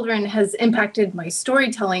children has impacted my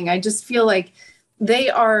storytelling. I just feel like they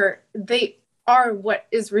are what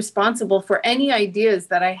is responsible for any ideas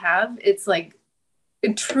that I have. It's like,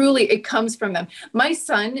 it comes from them. My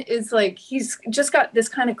son is like, he's just got this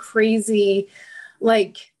kind of crazy,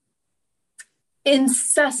 like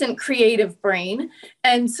incessant creative brain.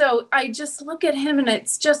 And so I just look at him and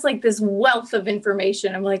it's just like this wealth of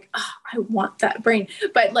information. I'm like, oh, I want that brain.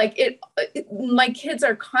 But like my kids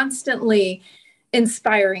are constantly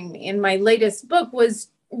inspiring me. And my latest book was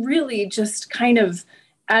really just kind of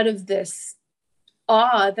out of this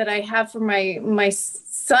awe that I have for my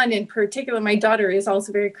son in particular. My daughter is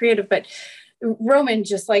also very creative, but Roman,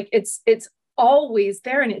 just like it's always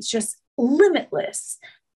there and it's just limitless.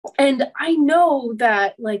 And I know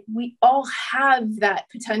that like we all have that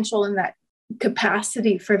potential and that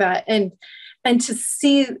capacity for that. And to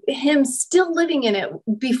see him still living in it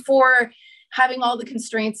before having all the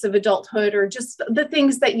constraints of adulthood, or just the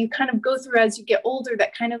things that you kind of go through as you get older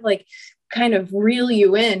that kind of reel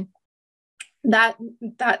you in.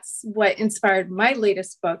 That's what inspired my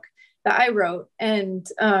latest book that I wrote. And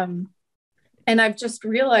I've just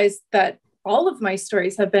realized that all of my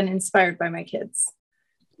stories have been inspired by my kids.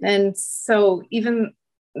 And so even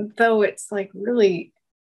though it's like really,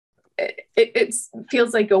 it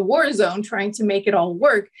feels like a war zone trying to make it all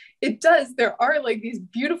work, there are like these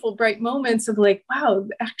beautiful, bright moments of like, wow,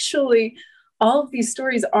 actually all of these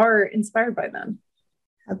stories are inspired by them.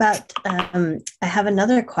 I have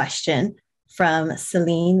another question from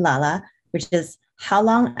Celine Lala, which is, how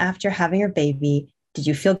long after having your baby did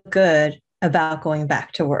you feel good about going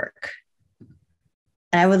back to work?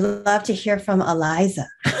 And I would love to hear from Eliza.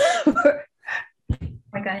 Oh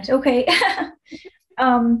my gosh. Okay.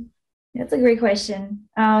 That's a great question.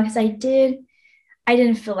 Because I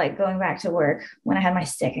didn't feel like going back to work when I had my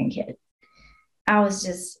second kid.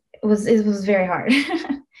 It was very hard.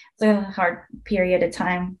 It's a hard period of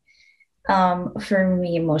time for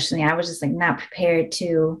me emotionally. I was just like not prepared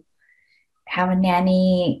to have a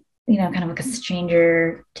nanny, you know, kind of like a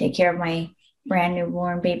stranger, take care of my brand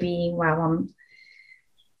newborn baby while I'm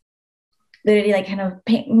literally like kind of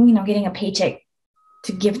getting a paycheck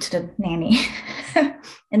to give to the nanny.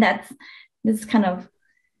 And this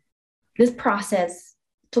process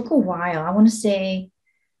took a while. I want to say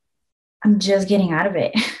I'm just getting out of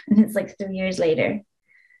it. And it's like 3 years later.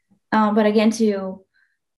 But again, to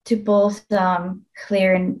both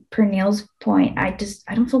Claire and Pernille's point, I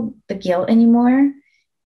don't feel the guilt anymore.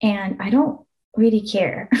 And I don't really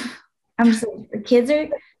care. I'm just like, kids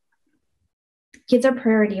are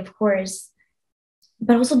priority, of course.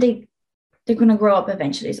 But also they're going to grow up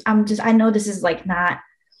eventually. So I know this is like not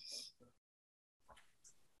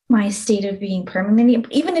my state of being permanently,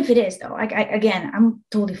 even if it is though, I'm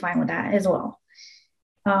totally fine with that as well.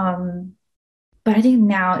 But I think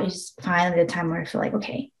now is finally the time where I feel like,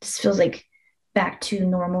 okay, this feels like back to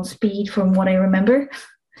normal speed from what I remember.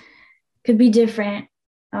 Could be different.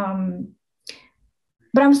 But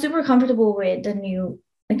I'm super comfortable with the new,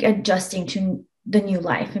 like adjusting to the new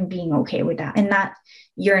life and being okay with that and not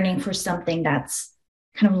yearning for something that's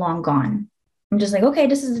kind of long gone. I'm just like, okay,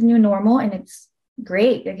 this is the new normal and it's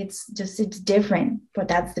great. Like it's different, but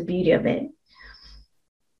that's the beauty of it.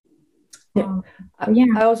 Yeah.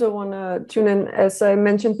 I also want to tune in. As I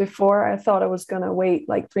mentioned before, I thought I was going to wait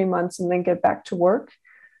like 3 months and then get back to work.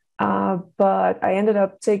 But I ended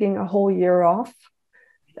up taking a whole year off,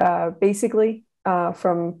 basically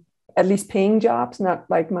from at least paying jobs, not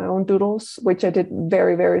like my own doodles, which I did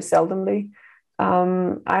very, very seldomly.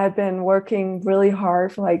 I had been working really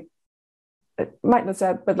hard for like, it might not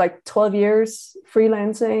say, but like 12 years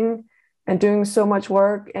freelancing and doing so much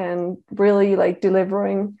work and really like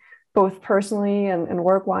delivering both personally and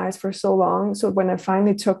work-wise for so long. So when I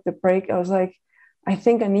finally took the break, I was like, I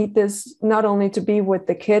think I need this not only to be with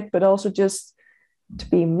the kid, but also just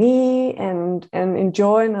be me and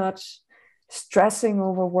enjoy not stressing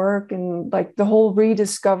over work, and like the whole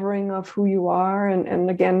rediscovering of who you are, and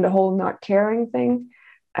again the whole not caring thing.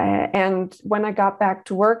 And when I got back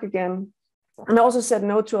to work again, and I also said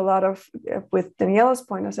no to a lot of, with Daniela's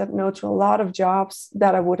point, I said no to a lot of jobs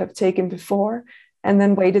that I would have taken before, and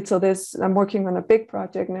then waited till this. I'm working on a big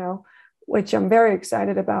project now, which I'm very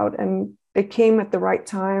excited about, and it came at the right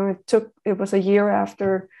time. It was a year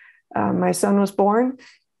after my son was born,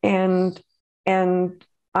 and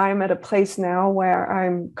I'm at a place now where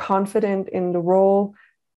I'm confident in the role,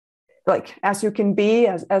 like as you can be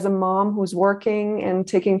as a mom who's working and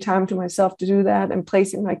taking time to myself to do that, and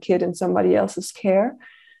placing my kid in somebody else's care.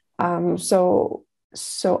 So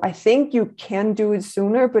I think you can do it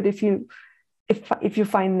sooner, but if you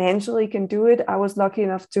financially can do it, I was lucky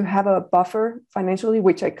enough to have a buffer financially,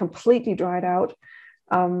 which I completely dried out.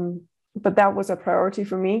 But that was a priority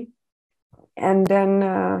for me. And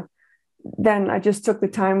then I just took the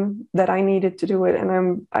time that I needed to do it.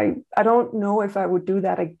 And I don't know if I would do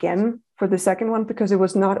that again for the second one, because it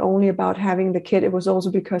was not only about having the kid, it was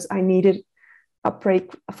also because I needed a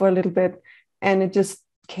break for a little bit. And it just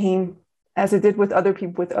came, as it did with other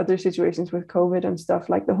people, with other situations with COVID and stuff,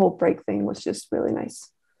 like the whole break thing was just really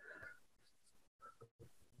nice.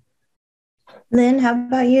 Lynn, how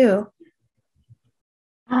about you?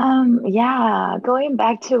 Yeah, going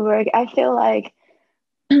back to work, I feel like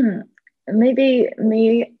maybe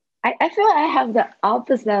me, I feel I have the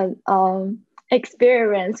opposite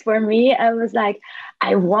experience. For me, I was like,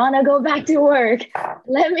 I want to go back to work.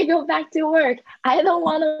 Let me go back to work. I don't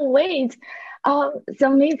want to wait. For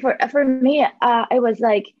me, it was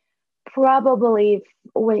like probably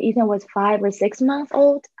when Ethan was 5 or 6 months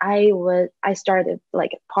old, I started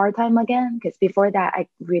like part-time again, because before that I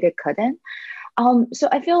really couldn't. So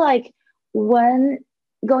I feel like when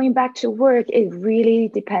going back to work, it really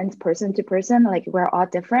depends person to person. Like we're all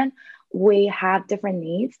different. We have different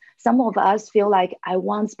needs. Some of us feel like I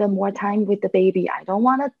want to spend more time with the baby. I don't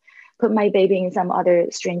want to put my baby in some other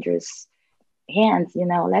stranger's hands. You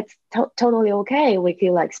know, that's totally okay. We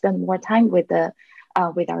feel like spend more time with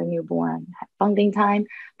our newborn, bonding time.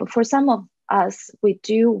 But for some of us, we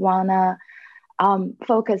do want to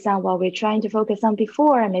focus on what we're trying to focus on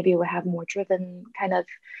before, and maybe we have more driven kind of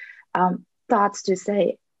thoughts to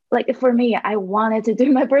say. Like for me, I wanted to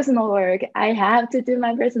do my personal work. I have to do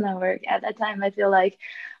my personal work. At that time, I feel like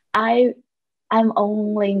I'm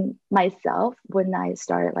only myself when I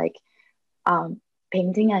started like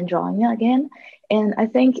painting and drawing again. And I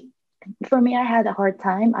think for me, I had a hard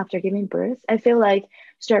time after giving birth. I feel like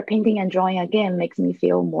start painting and drawing again makes me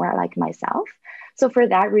feel more like myself. So for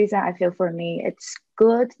that reason, I feel for me, it's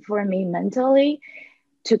good for me mentally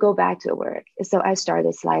to go back to work. So I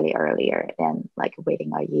started slightly earlier than like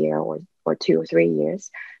waiting a year or 2 or 3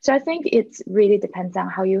 years. So I think it really depends on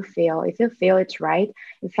how you feel. If you feel it's right,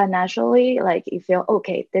 financially, like you feel,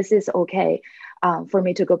 okay, this is okay for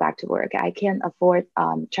me to go back to work. I can afford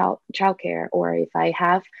childcare, or if I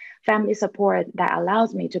have family support that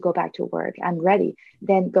allows me to go back to work, I'm ready,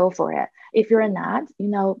 then go for it. If you're not,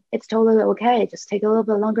 it's totally okay. Just take a little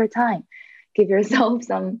bit longer time. Give yourself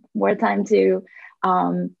some more time to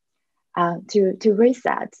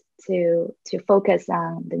reset, to focus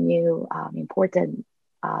on the new important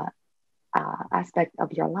aspect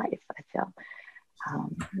of your life. I feel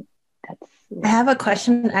I have a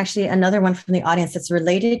question, actually, another one from the audience that's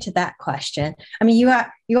related to that question. I mean,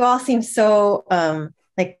 you all seem so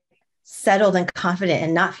like settled and confident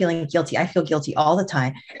and not feeling guilty. I feel guilty all the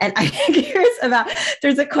time. And I'm curious about,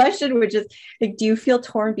 there's a question which is like, do you feel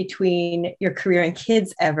torn between your career and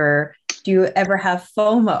kids ever? Do you ever have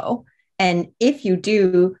FOMO? And if you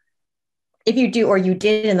do, or you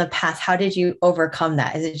did in the past, how did you overcome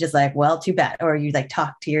that? Is it just like, well, too bad? Or you like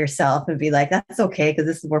talk to yourself and be like, that's okay, because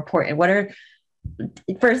this is more important.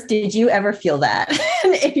 First, did you ever feel that?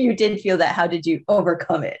 And if you did feel that, how did you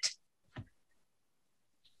overcome it?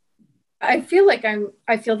 I feel like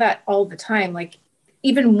I feel that all the time, like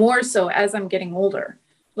even more so as I'm getting older.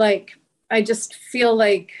 Like, I just feel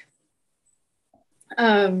like,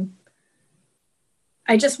 I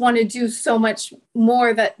just want to do so much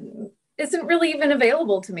more that isn't really even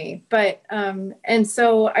available to me. But, and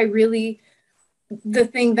so the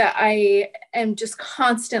thing that I am just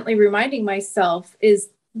constantly reminding myself is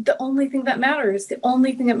the only thing that matters. The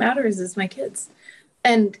only thing that matters is my kids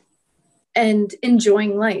and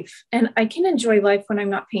enjoying life. And I can enjoy life when I'm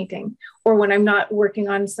not painting or when I'm not working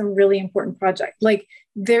on some really important project. Like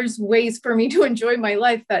there's ways for me to enjoy my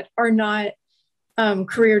life that are not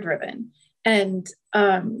career driven. And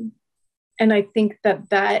I think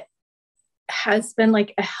that has been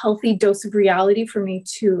like a healthy dose of reality for me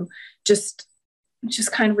to just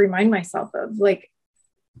kind of remind myself of, like,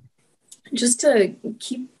 just to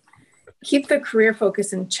keep the career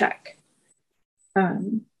focus in check.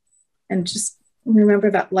 And just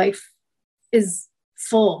remember that life is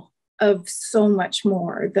full of so much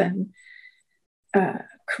more than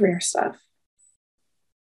career stuff.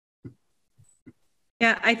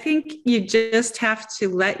 Yeah, I think you just have to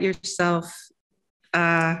let yourself,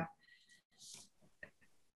 I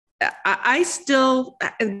still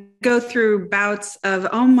go through bouts of,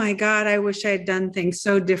 oh my God, I wish I had done things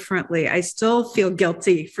so differently. I still feel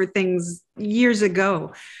guilty for things years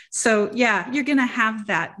ago. So yeah, you're going to have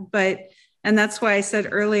that. And that's why I said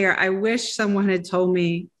earlier, I wish someone had told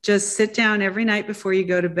me, just sit down every night before you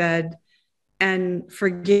go to bed and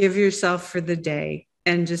forgive yourself for the day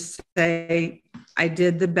and just say, I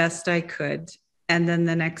did the best I could. And then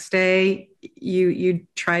the next day you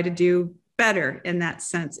try to do better in that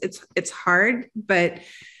sense. It's hard, but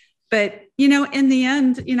you know, in the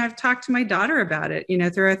end, you know, I've talked to my daughter about it, you know,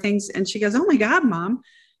 there are things, and she goes, oh my God, Mom,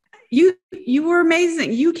 you were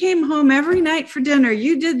amazing. You came home every night for dinner.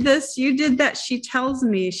 You did this, you did that. She tells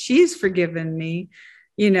me she's forgiven me,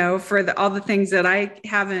 you know, for all the things that I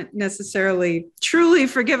haven't necessarily truly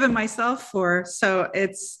forgiven myself for. So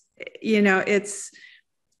it's, you know,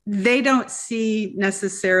 they don't see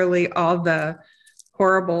necessarily all the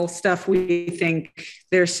horrible stuff we think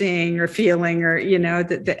they're seeing or feeling, or, you know,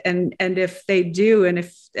 and if they do, and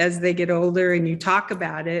if as they get older and you talk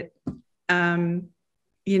about it,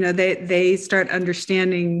 you know, they start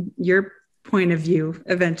understanding your point of view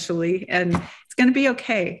eventually, and it's going to be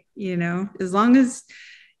okay. You know, as long as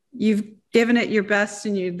you've given it your best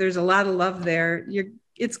and there's a lot of love there,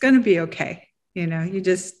 it's going to be okay. You know, you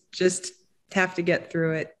just have to get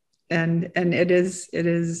through it. And it is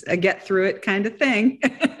a get through it kind of thing.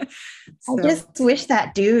 So. I just wish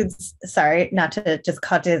that dudes, sorry, not to just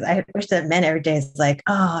cut this, I wish that men every day is like,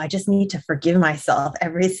 oh, I just need to forgive myself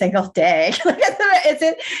every single day.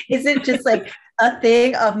 Is it just like a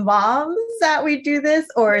thing of moms that we do this,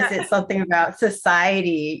 or is it something about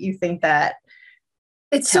society you think that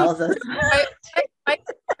it tells us? I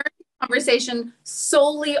conversation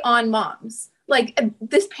solely on moms. Like,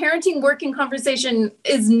 this parenting working conversation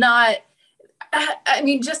is not, I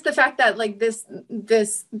mean, just the fact that, like, this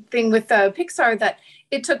thing with Pixar, that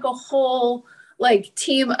it took a whole, like,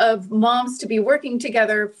 team of moms to be working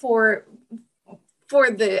together for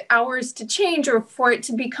the hours to change, or for it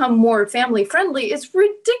to become more family friendly, is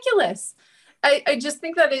ridiculous. I just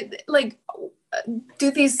think that it, like, do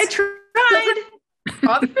these... I tried.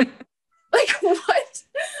 Like, what?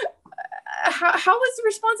 How is the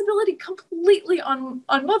responsibility completely on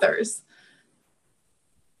mothers?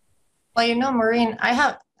 Well, you know, Maureen,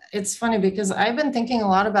 it's funny because I've been thinking a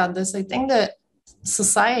lot about this. I think that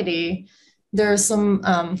society, there are some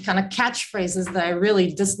kind of catchphrases that I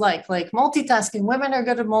really dislike, like multitasking. Women are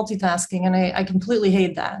good at multitasking, and I completely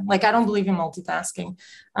hate that. Like, I don't believe in multitasking.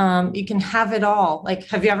 You can have it all. Like,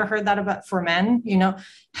 have you ever heard that for men? You know,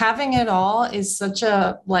 having it all is such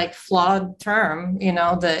a, like, flawed term, you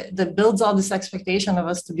know, that builds all this expectation of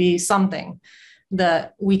us to be something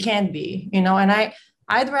that we can't be, you know. And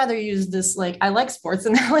I'd rather use this, like, I like sports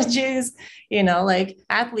analogies, you know, like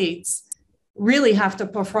athletes really have to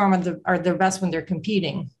perform at their best when they're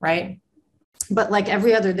competing, right? But like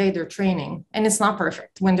every other day they're training, and it's not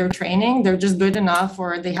perfect. When they're training, they're just good enough,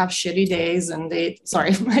 or they have shitty days, and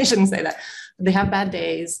sorry, I shouldn't say that. They have bad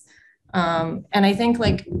days. And I think,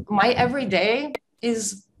 like, my every day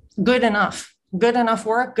is good enough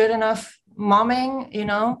work, good enough momming, you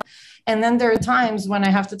know. And then there are times when I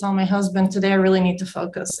have to tell my husband, today I really need to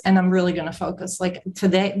focus, and I'm really going to focus. Like,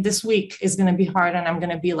 this week is going to be hard, and I'm going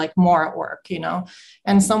to be, like, more at work, you know.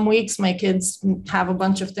 And some weeks my kids have a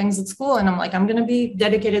bunch of things at school, and I'm like, I'm going to be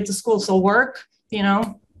dedicated to school. So work, you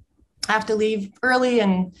know, I have to leave early,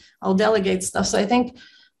 and I'll delegate stuff. So I think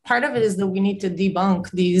part of it is that we need to debunk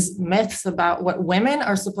these myths about what women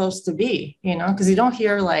are supposed to be, you know, because you don't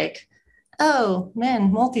hear, like, oh,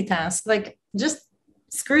 men multitask. Like, just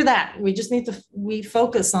screw that. We just need we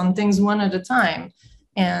focus on things one at a time.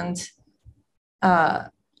 And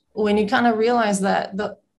when you kind of realize that,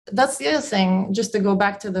 that's the other thing, just to go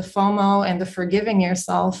back to the FOMO and the forgiving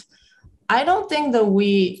yourself. I don't think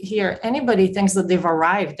that anybody thinks that they've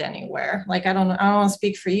arrived anywhere. Like, I don't want to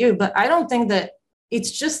speak for you, but I don't think that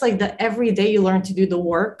it's just like that every day you learn to do the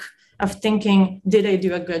work of thinking, did I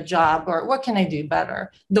do a good job, or what can I do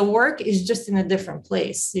better? The work is just in a different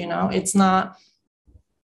place, you know. It's not,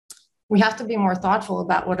 we have to be more thoughtful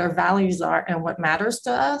about what our values are and what matters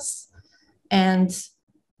to us. And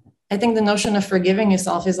I think the notion of forgiving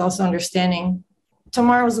yourself is also understanding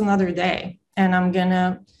tomorrow's another day, and I'm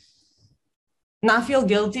gonna not feel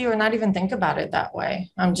guilty or not even think about it that way.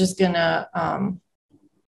 I'm just gonna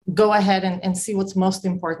go ahead and see what's most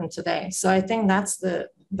important today. So I think that's the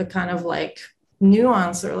kind of like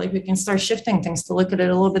nuance, or like we can start shifting things to look at it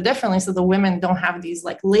a little bit differently, so the women don't have these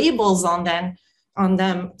like labels on them, and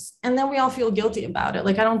then we all feel guilty about it.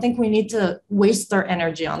 Like, I don't think we need to waste our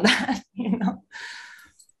energy on that, you know.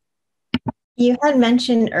 You had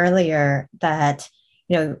mentioned earlier that,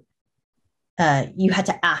 you know, you had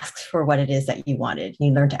to ask for what it is that you wanted.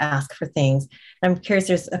 You learned to ask for things. I'm curious,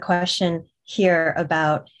 there's a question here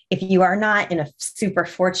about if you are not in a super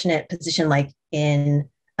fortunate position, like in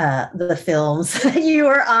the films that you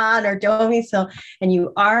are on, or Domi's film, and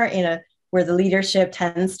you are in a where the leadership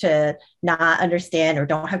tends to not understand or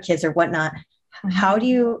don't have kids or whatnot. How do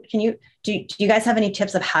you guys have any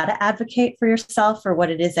tips of how to advocate for yourself for what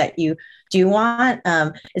it is that you do want?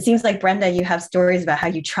 It seems like, Brenda, you have stories about how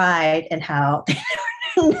you tried and how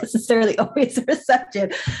not necessarily always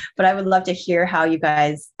receptive, but I would love to hear how you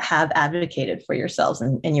guys have advocated for yourselves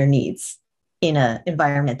and your needs in an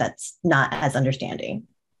environment that's not as understanding.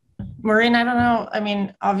 Maureen, I don't know. I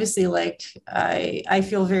mean, obviously, like I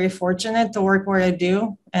feel very fortunate to work where I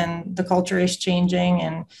do, and the culture is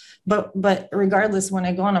changing. But regardless, when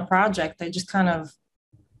I go on a project, I just kind of,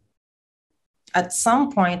 at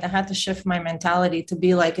some point, I had to shift my mentality to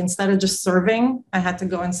be like, instead of just serving, I had to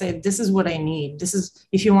go and say, this is what I need. This is,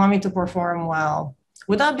 if you want me to perform well,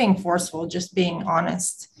 without being forceful, just being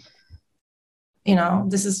honest. You know,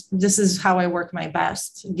 this is how I work my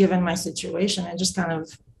best, given my situation. I just kind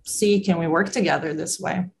of see, can we work together this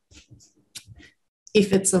way?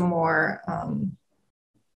 If it's a more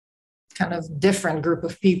kind of different group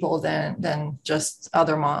of people than just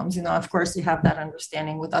other moms, you know, of course you have that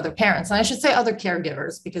understanding with other parents, and I should say other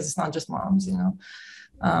caregivers, because it's not just moms, you know.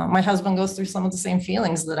 My husband goes through some of the same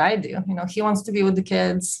feelings that I do. You know, he wants to be with the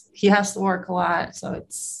kids. He has to work a lot. So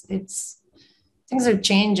it's things are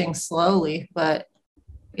changing slowly, but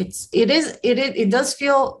it does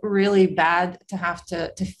feel really bad to have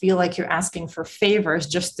to feel like you're asking for favors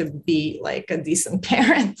just to be like a decent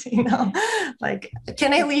parent, you know, like,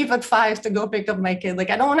 can I leave at 5 to go pick up my kid? Like,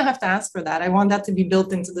 I don't want to have to ask for that. I want that to be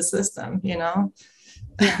built into the system, you know?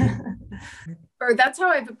 Or that's how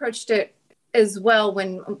I've approached it as well,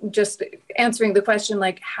 when just answering the question,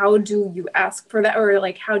 like, how do you ask for that? Or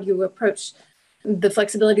like, how do you approach the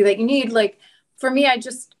flexibility that you need? Like, for me, I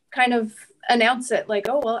just kind of announce it, like,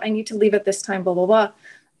 oh, well, I need to leave at this time, blah, blah, blah.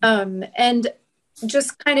 And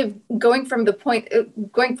just kind of going from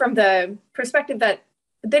the perspective that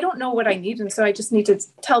they don't know what I need. And so I just need to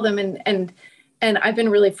tell them. And I've been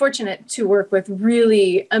really fortunate to work with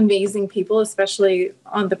really amazing people, especially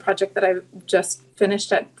on the project that I just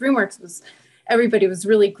finished at DreamWorks. Everybody was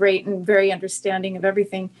really great and very understanding of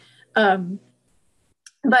everything.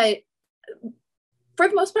 But for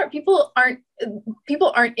the most part, people aren't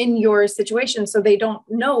in your situation, so they don't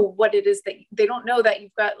know what it is that they don't know that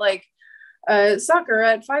you've got, like, soccer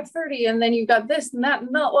at 5:30, and then you've got this and that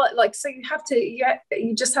and that. Well, like, so you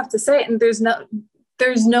just have to say it, and there's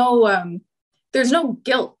no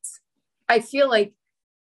guilt. I feel like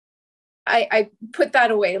I put that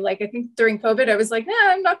away. Like, I think during COVID, I was like,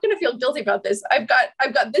 nah, I'm not going to feel guilty about this. I've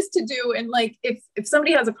got this to do. And like, if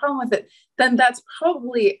somebody has a problem with it, then that's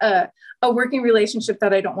probably a working relationship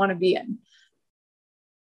that I don't want to be in,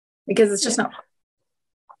 because it's just not.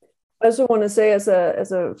 I also want to say, as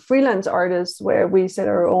a freelance artist where we set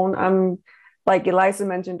our own, I'm like Eliza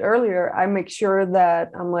mentioned earlier, I make sure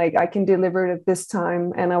that I'm like, I can deliver it at this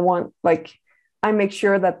time. And I make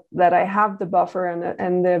sure that I have the buffer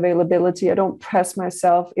and the availability. I don't press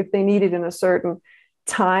myself. If they need it in a certain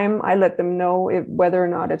time, I let them know whether or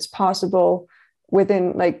not it's possible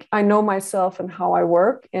within, like, I know myself and how I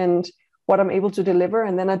work and what I'm able to deliver.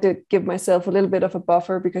 And then I did give myself a little bit of a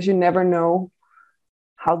buffer, because you never know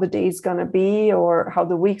how the day's going to be or how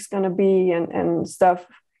the week's going to be and stuff.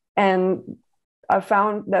 And I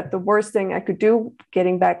found that the worst thing I could do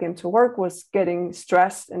getting back into work was getting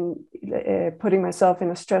stressed and putting myself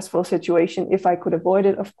in a stressful situation if I could avoid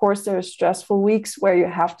it. Of course, there are stressful weeks where you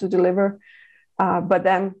have to deliver, but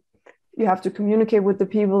then you have to communicate with the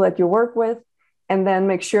people that you work with, and then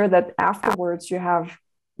make sure that afterwards you have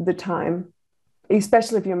the time,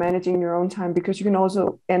 especially if you're managing your own time, because you can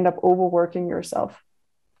also end up overworking yourself.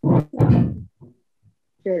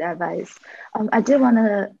 Good advice. I did want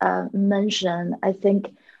to mention, I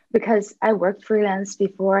think, because I worked freelance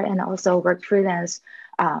before and also worked freelance,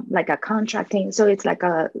 like a contracting. So it's like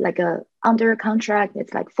a under contract.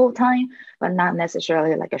 It's like full time, but not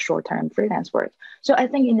necessarily like a short term freelance work. So I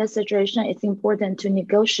think in this situation, it's important to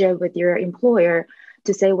negotiate with your employer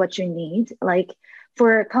to say what you need. Like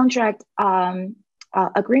for contract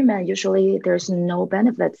agreement, usually there's no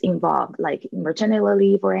benefits involved, like maternity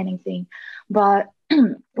leave or anything. But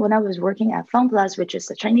when I was working at FunPlus, which is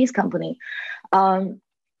a Chinese company,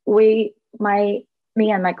 me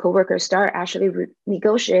and my coworkers start actually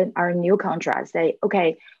negotiate our new contract. Say,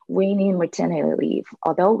 okay, we need maternity leave.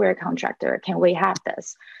 Although we're a contractor, can we have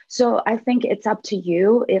this? So I think it's up to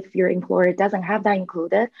you. If your employer doesn't have that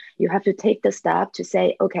included, you have to take the step to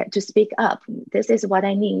say, okay, to speak up. This is what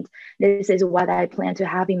I need. This is what I plan to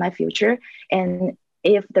have in my future. And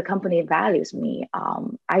if the company values me,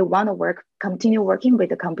 I want to continue working with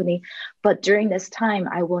the company, but during this time,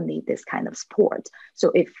 I will need this kind of support.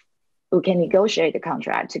 So if we can negotiate the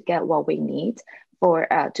contract to get what we need for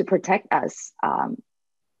to protect us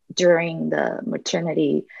during the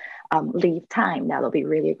maternity leave time, that'll be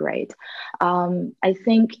really great. I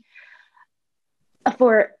think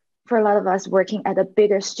for a lot of us working at a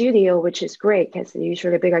bigger studio, which is great because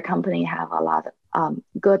usually bigger company have a lot of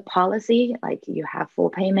good policy, like you have full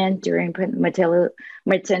payment during maternity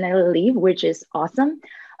leave, which is awesome.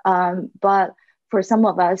 But for some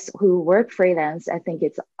of us who work freelance, I think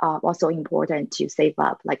it's also important to save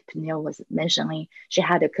up. Like Pernille was mentioning, she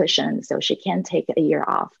had a cushion, so she can take a year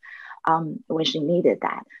off when she needed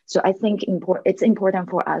that. So I think it's important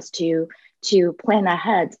for us to plan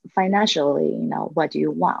ahead financially. You know, what do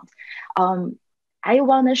you want? I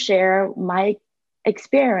want to share my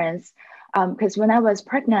experience because when I was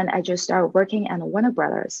pregnant, I just started working at Warner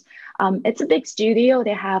Brothers. It's a big studio.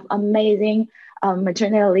 They have amazing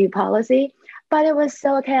maternity leave policy. But it was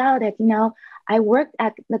so chaotic, you know. I worked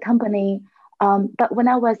at the company, but when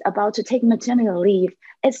I was about to take maternity leave,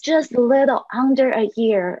 it's just a little under a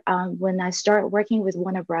year when I started working with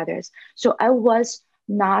Warner Brothers. So I was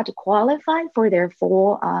not qualified for their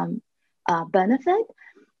full benefit.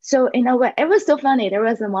 So in a way, it was so funny. There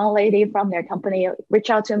was one lady from their company reach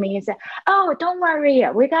out to me and said, "Oh, don't worry,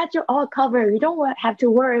 we got you all covered. You don't have to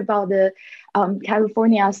worry about the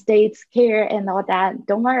California state's care and all that.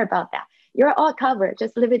 Don't worry about that. You're all covered,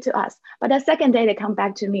 just leave it to us." But the second day they come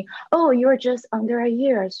back to me, "Oh, you're just under a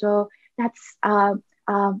year." So that's,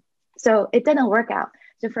 so it didn't work out.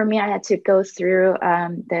 So for me, I had to go through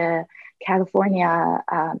the California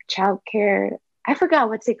child care, I forgot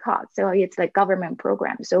what's it called. So it's like government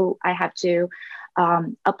program. So I have to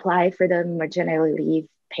apply for the maternity leave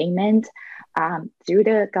payment through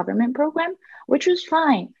the government program, which was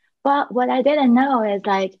fine. But what I didn't know is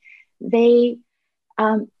like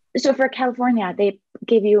so for California, they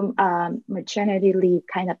give you maternity leave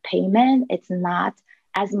kind of payment. It's not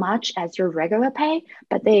as much as your regular pay,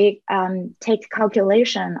 but they take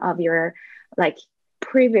calculation of your like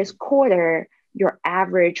previous quarter, your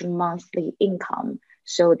average monthly income.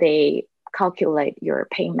 So they calculate your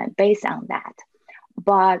payment based on that.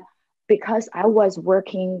 But because I was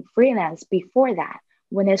working freelance before that,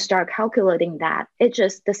 when I start calculating that,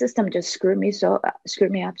 the system just screwed me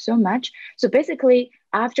up so much. So basically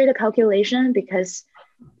after the calculation, because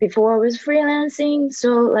before I was freelancing, so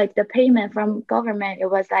like the payment from government,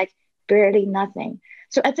 it was like barely nothing.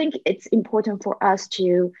 So I think it's important for us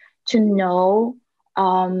to know,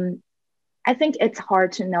 I think it's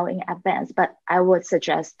hard to know in advance, but I would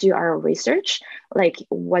suggest do our research, like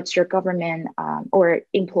what's your government or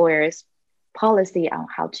employer's policy on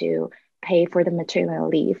how to pay for the maternity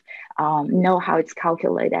leave, know how it's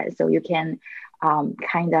calculated so you can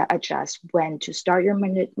kind of adjust when to start your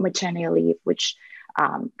maternity leave, which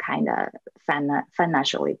kind of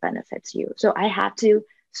financially benefits you. So I had to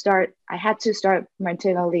start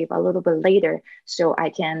maternity leave a little bit later so I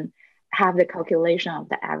can have the calculation of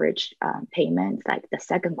the average payments like the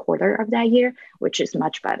second quarter of that year, which is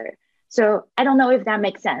much better. So I don't know if that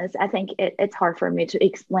makes sense. I think it's hard for me to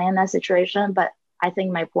explain that situation, but I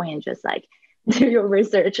think my point is just like do your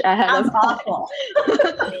research ahead of time.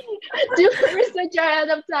 Do research ahead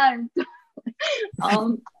of time.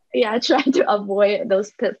 Yeah, try to avoid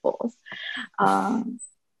those pitfalls. Yeah.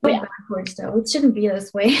 Backwards though, it shouldn't be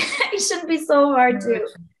this way. It shouldn't be so hard to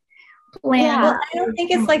plan. Yeah, well, I don't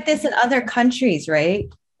think it's like this in other countries, right?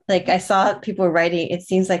 Like I saw people writing, it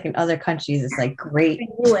seems like in other countries it's like great.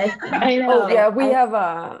 I know. Oh yeah, we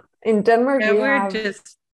have in Denmark we have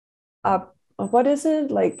just what is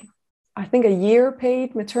it, like I think a year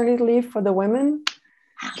paid maternity leave for the women,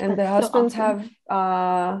 and the husbands have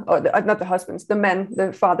not the husbands, the men,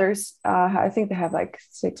 the fathers, I think they have like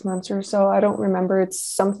 6 months or so. I don't remember, it's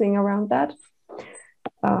something around that.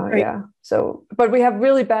 Yeah. So, but we have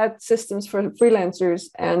really bad systems for freelancers.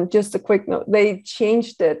 And just a quick note, they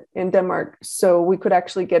changed it in Denmark so we could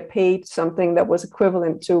actually get paid something that was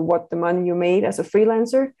equivalent to what the money you made as a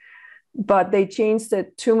freelancer. But they changed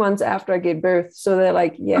it 2 months after I gave birth. So they're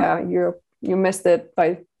like, yeah, you missed it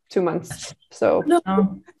by 2 months. So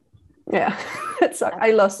yeah, it sucked.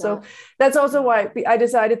 I lost. So that's also why I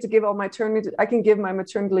decided to give all maternity. I can give my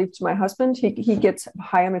maternity leave to my husband. He gets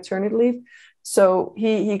higher maternity leave. So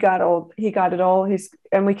he got it all.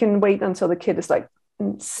 And we can wait until the kid is like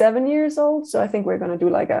 7 years old. So I think we're going to do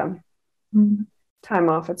like a time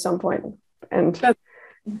off at some point.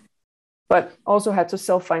 But also had to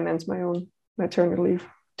self-finance my own maternity leave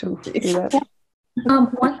to do that.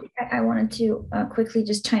 One thing I wanted to quickly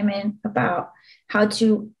just chime in about how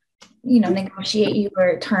to, negotiate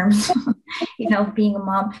your terms, being a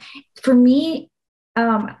mom. For me,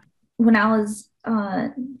 when I was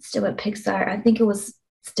still at Pixar, I think it was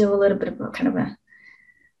still a little bit of a kind of a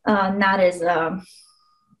not as it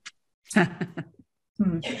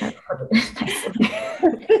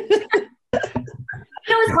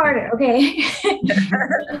was harder, okay?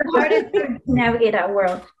 Harder to navigate that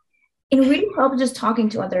world. It really helped just talking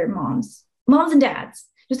to other moms and dads,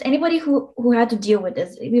 just anybody who had to deal with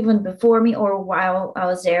this, even before me or while I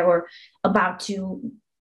was there or about to,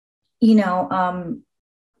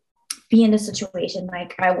 be in a situation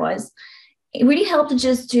like I was. It really helped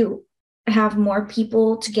just to have more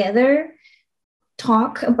people together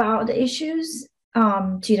talk about the issues,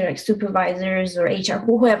 to either like supervisors or HR,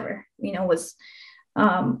 whoever, was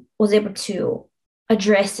able to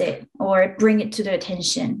address it or bring it to the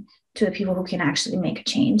attention to the people who can actually make a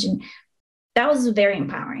change. And that was very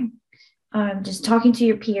empowering. Just talking to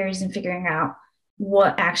your peers and figuring out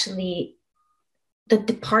what actually the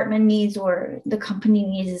department needs or the company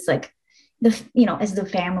needs is like as the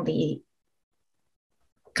family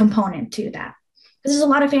component to that. Because there's a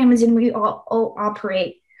lot of families and we all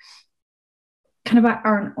operate kind of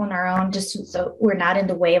on our own, just so we're not in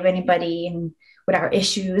the way of anybody and with our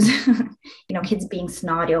issues, kids being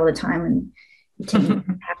snotty all the time and you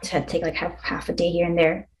have to take like half a day here and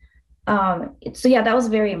there. So yeah, that was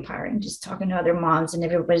very empowering, just talking to other moms and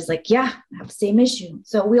everybody's like, yeah, I have the same issue.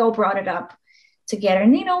 So we all brought it up together.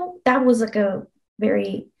 And, that was like a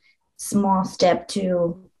very small step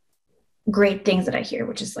to great things that I hear,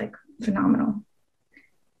 which is like phenomenal.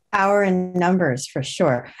 Power in numbers for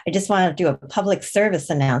sure. I just want to do a public service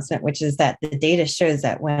announcement, which is that the data shows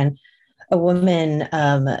that when a woman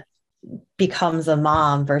becomes a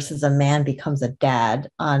mom versus a man becomes a dad,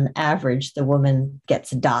 on average, the woman gets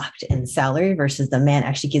docked in salary versus the man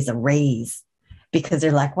actually gives a raise because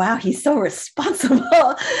they're like, wow, he's so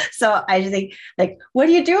responsible. So I think, like, what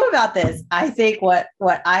do you do about this? I think what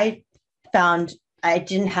I found, I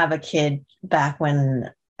didn't have a kid back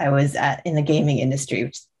when I was in the gaming industry,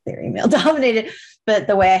 which is very male dominated. But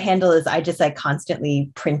the way I handle is I just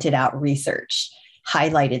constantly printed out research,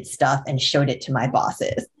 highlighted stuff, and showed it to my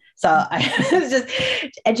bosses. So I was just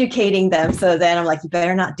educating them. So then I'm like, you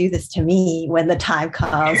better not do this to me when the time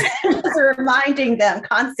comes. Just reminding them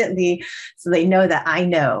constantly so they know that I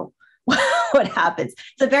know what happens.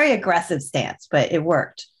 It's a very aggressive stance, but it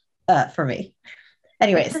worked for me.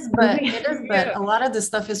 Anyways. But a lot of this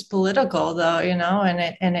stuff is political though,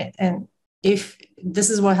 and if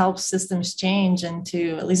this is what helps systems change, and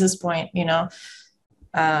to Eliza's point,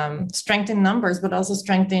 strengthen numbers, but also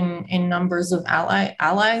strengthen in numbers of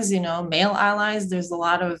allies, male allies. There's a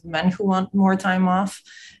lot of men who want more time off.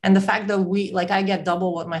 And the fact that I get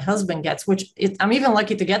double what my husband gets, which I'm even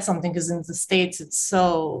lucky to get something because in the States, it's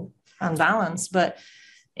so unbalanced, but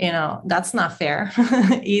that's not fair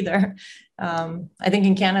either. I think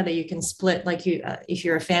in Canada, you can split, if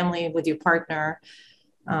you're a family with your partner,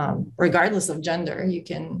 regardless of gender,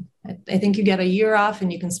 I think you get a year off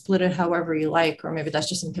and you can split it however you like, or maybe that's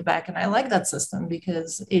just in Quebec. And I like that system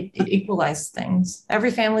because it equalizes things.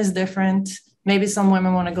 Every family is different. Maybe some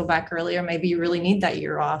women want to go back earlier. Maybe you really need that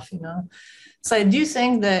year off, So I do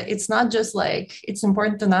think that it's not just it's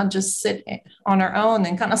important to not just sit on our own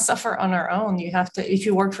and kind of suffer on our own. You have to, if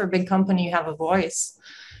you work for a big company, you have a voice.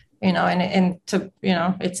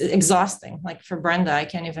 It's exhausting. Like for Brenda, I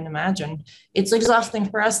can't even imagine. It's exhausting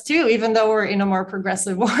for us too, even though we're in a more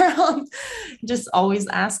progressive world, just always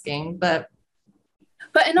asking. But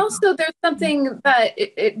and also there's something that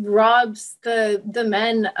it robs the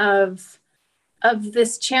men of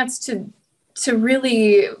this chance to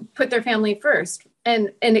really put their family first.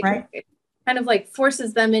 And it, right. It kind of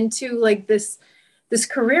forces them into this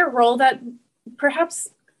career role that perhaps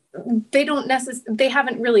they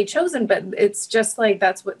haven't really chosen, but it's just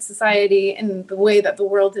that's what society and the way that the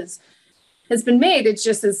world is has been made. It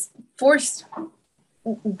just has forced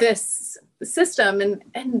this system,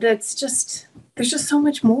 and that's just, there's just so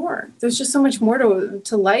much more. There's just so much more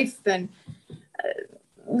to life than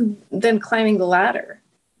climbing the ladder.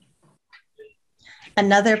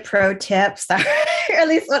 Another pro tip, sorry, or at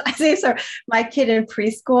least what I say, so my kid in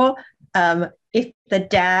preschool, if the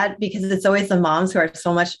dad, because it's always the moms who are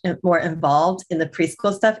so much more involved in the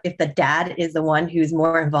preschool stuff, if the dad is the one who's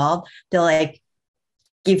more involved, they'll like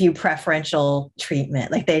give you preferential treatment.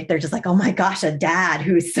 Like they're just like, oh my gosh, a dad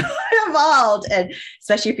who's so involved. And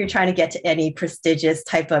especially if you're trying to get to any prestigious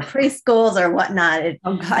type of preschools or whatnot,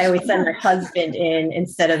 I always send my husband in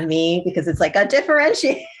instead of me because it's like a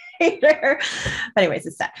differentiator. Anyways,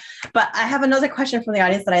 it's sad. But I have another question from the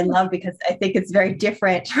audience that I love because I think it's very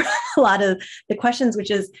different from a lot of the questions,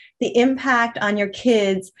 which is the impact on your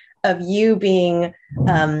kids of you being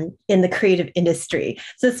in the creative industry.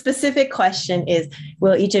 So the specific question is,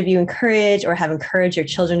 will each of you encourage or have encouraged your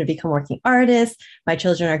children to become working artists? My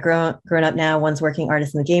children are grown up now. One's working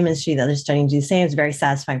artist in the game industry, the other's studying to do the same. It's very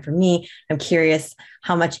satisfying for me. I'm curious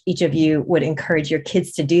how much each of you would encourage your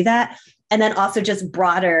kids to do that. And then also just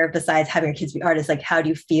broader, besides having your kids be artists, like how do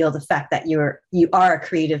you feel the fact that you are a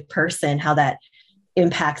creative person, how that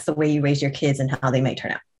impacts the way you raise your kids and how they may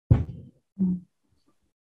turn out?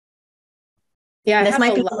 Yeah, this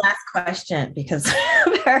might be the last question because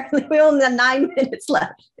apparently we only have 9 minutes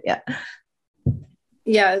left.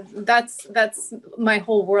 Yeah, that's my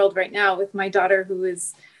whole world right now with my daughter, who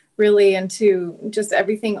is really into just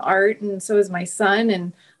everything art, and so is my son.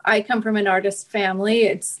 And I come from an artist family.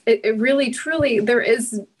 It really, truly, there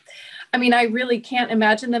is, I mean, I really can't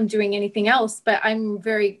imagine them doing anything else, but I'm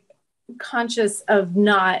very conscious of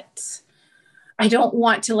I don't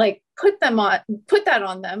want to like put that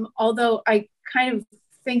on them. Although I kind of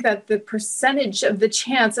think that the percentage of the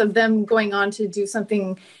chance of them going on to do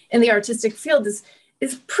something in the artistic field is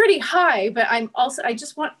pretty high, but I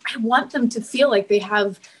want them to feel like they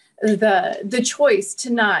have the choice to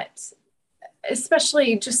not,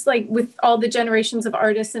 especially just like with all the generations of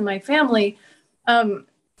artists in my family. I'm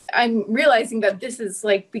realizing that this is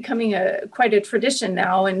like becoming quite a tradition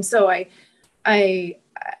now. And so I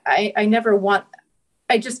never want,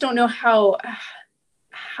 I just don't know how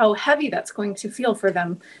heavy that's going to feel for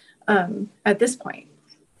them at this point.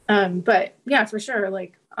 But yeah, for sure.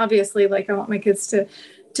 Like, obviously, like I want my kids to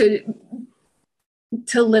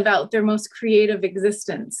live out their most creative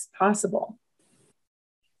existence possible.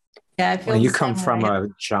 Yeah, I feel you come from a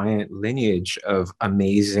giant lineage of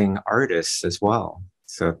amazing artists as well.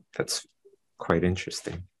 So that's quite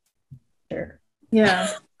interesting. Sure. Yeah.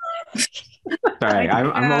 Sorry,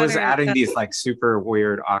 I'm always adding these like super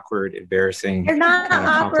weird, awkward, embarrassing. They're not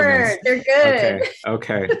awkward. They're good.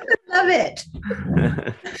 Okay. Love it.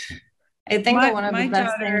 I think that one of the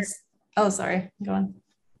best things. Oh, sorry. Go on.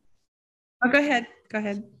 Oh, go ahead. Go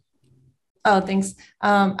ahead. Oh, thanks.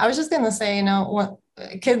 I was just gonna say,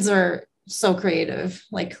 kids are so creative,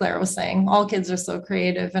 like Claire was saying. All kids are so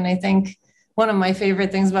creative, and I think one of my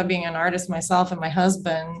favorite things about being an artist myself, and my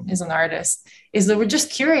husband is an artist, is that we're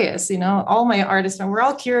just curious. All my artists, and we're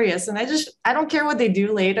all curious, and I don't care what they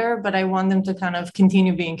do later, but I want them to kind of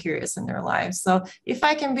continue being curious in their lives. So if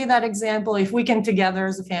I can be that example, if we can together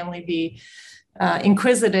as a family be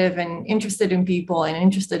inquisitive and interested in people and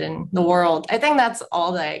interested in the world, I think that's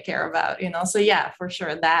all that I care about. So yeah, for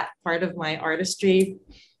sure, that part of my artistry,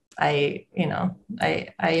 I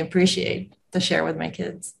appreciate to share with my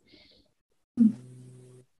kids.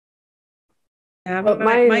 Yeah, but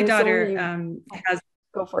my daughter has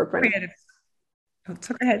go for it, Brenda. Go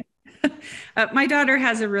ahead. My daughter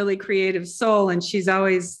has a really creative soul, and she's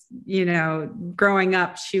always, growing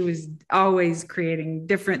up, she was always creating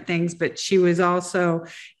different things, but she was also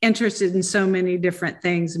interested in so many different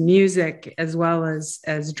things, music as well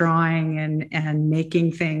as drawing and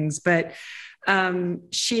making things. But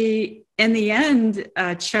she, in the end,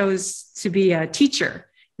 chose to be a teacher.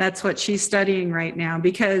 That's what she's studying right now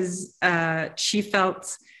because she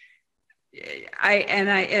felt,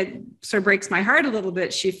 it sort of breaks my heart a little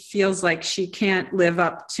bit. She feels like she can't live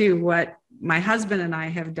up to what my husband and I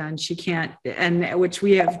have done. She can't, and which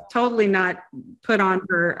we have totally not put on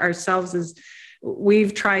her ourselves. Is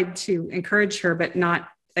we've tried to encourage her, but not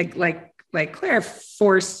like Claire,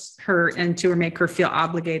 force her into or make her feel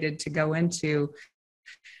obligated to go into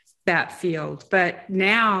that field. But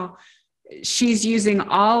now she's using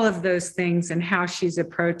all of those things and how she's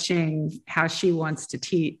approaching how she wants to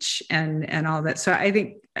teach and all that. So I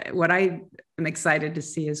think what I am excited to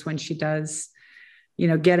see is when she does,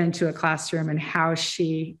 get into a classroom and how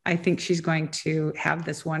I think she's going to have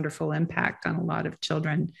this wonderful impact on a lot of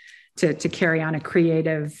children to carry on a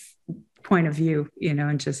creative point of view, you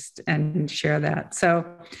know, and share that. So,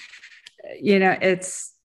 you know,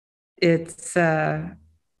 it's a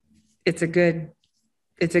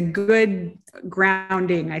good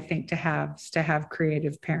grounding, I think, to have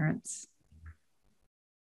creative parents.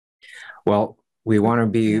 Well, we want to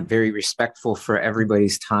be very respectful for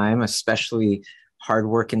everybody's time, especially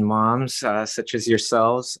hardworking moms such as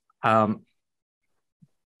yourselves.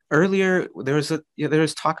 Earlier, there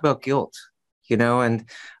was talk about guilt, you know, and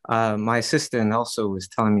my assistant also was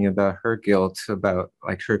telling me about her guilt about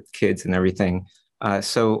like her kids and everything.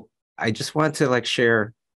 So I just want to like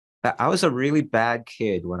share that I was a really bad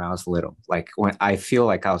kid when I was little. Like when I feel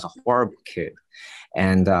like I was a horrible kid,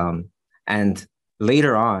 and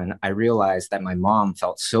later on, I realized that my mom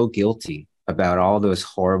felt so guilty about all those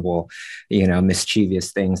horrible, you know,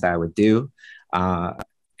 mischievous things that I would do.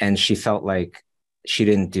 And she felt like she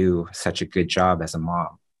didn't do such a good job as a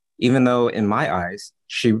mom, even though in my eyes,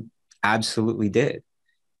 she absolutely did.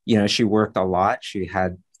 You know, she worked a lot. She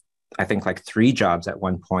had, I think, like 3 jobs at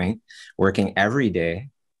one point, working every day,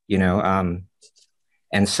 you know.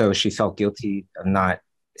 And so she felt guilty of not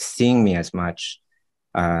seeing me as much.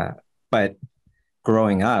 But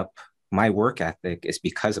growing up, my work ethic is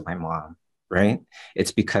because of my mom, right?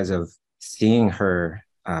 It's because of seeing her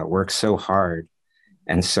work so hard.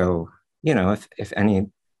 And so, you know, if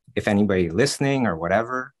anybody listening or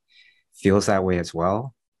whatever feels that way as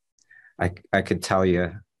well, I could tell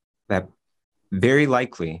you that very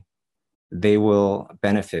likely they will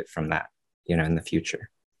benefit from that, you know, in the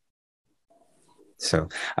future. So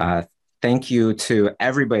thank you to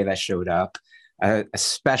everybody that showed up.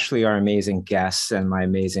 Especially our amazing guests and my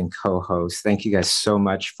amazing co-hosts. Thank you guys so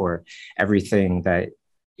much for everything that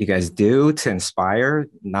you guys do to inspire,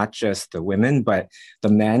 not just the women, but the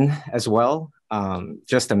men as well.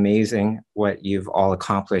 Just amazing what you've all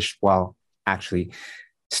accomplished while actually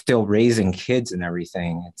still raising kids and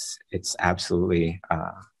everything. It's absolutely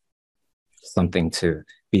something to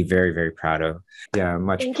be very, very proud of. Yeah,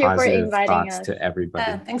 much positive thoughts to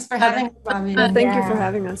everybody. Thanks for having us, Bobby. Thank you for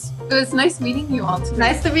having us. It was nice meeting you all too.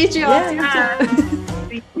 Nice to meet you all too.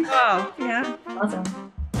 Thank you all. Yeah. Awesome.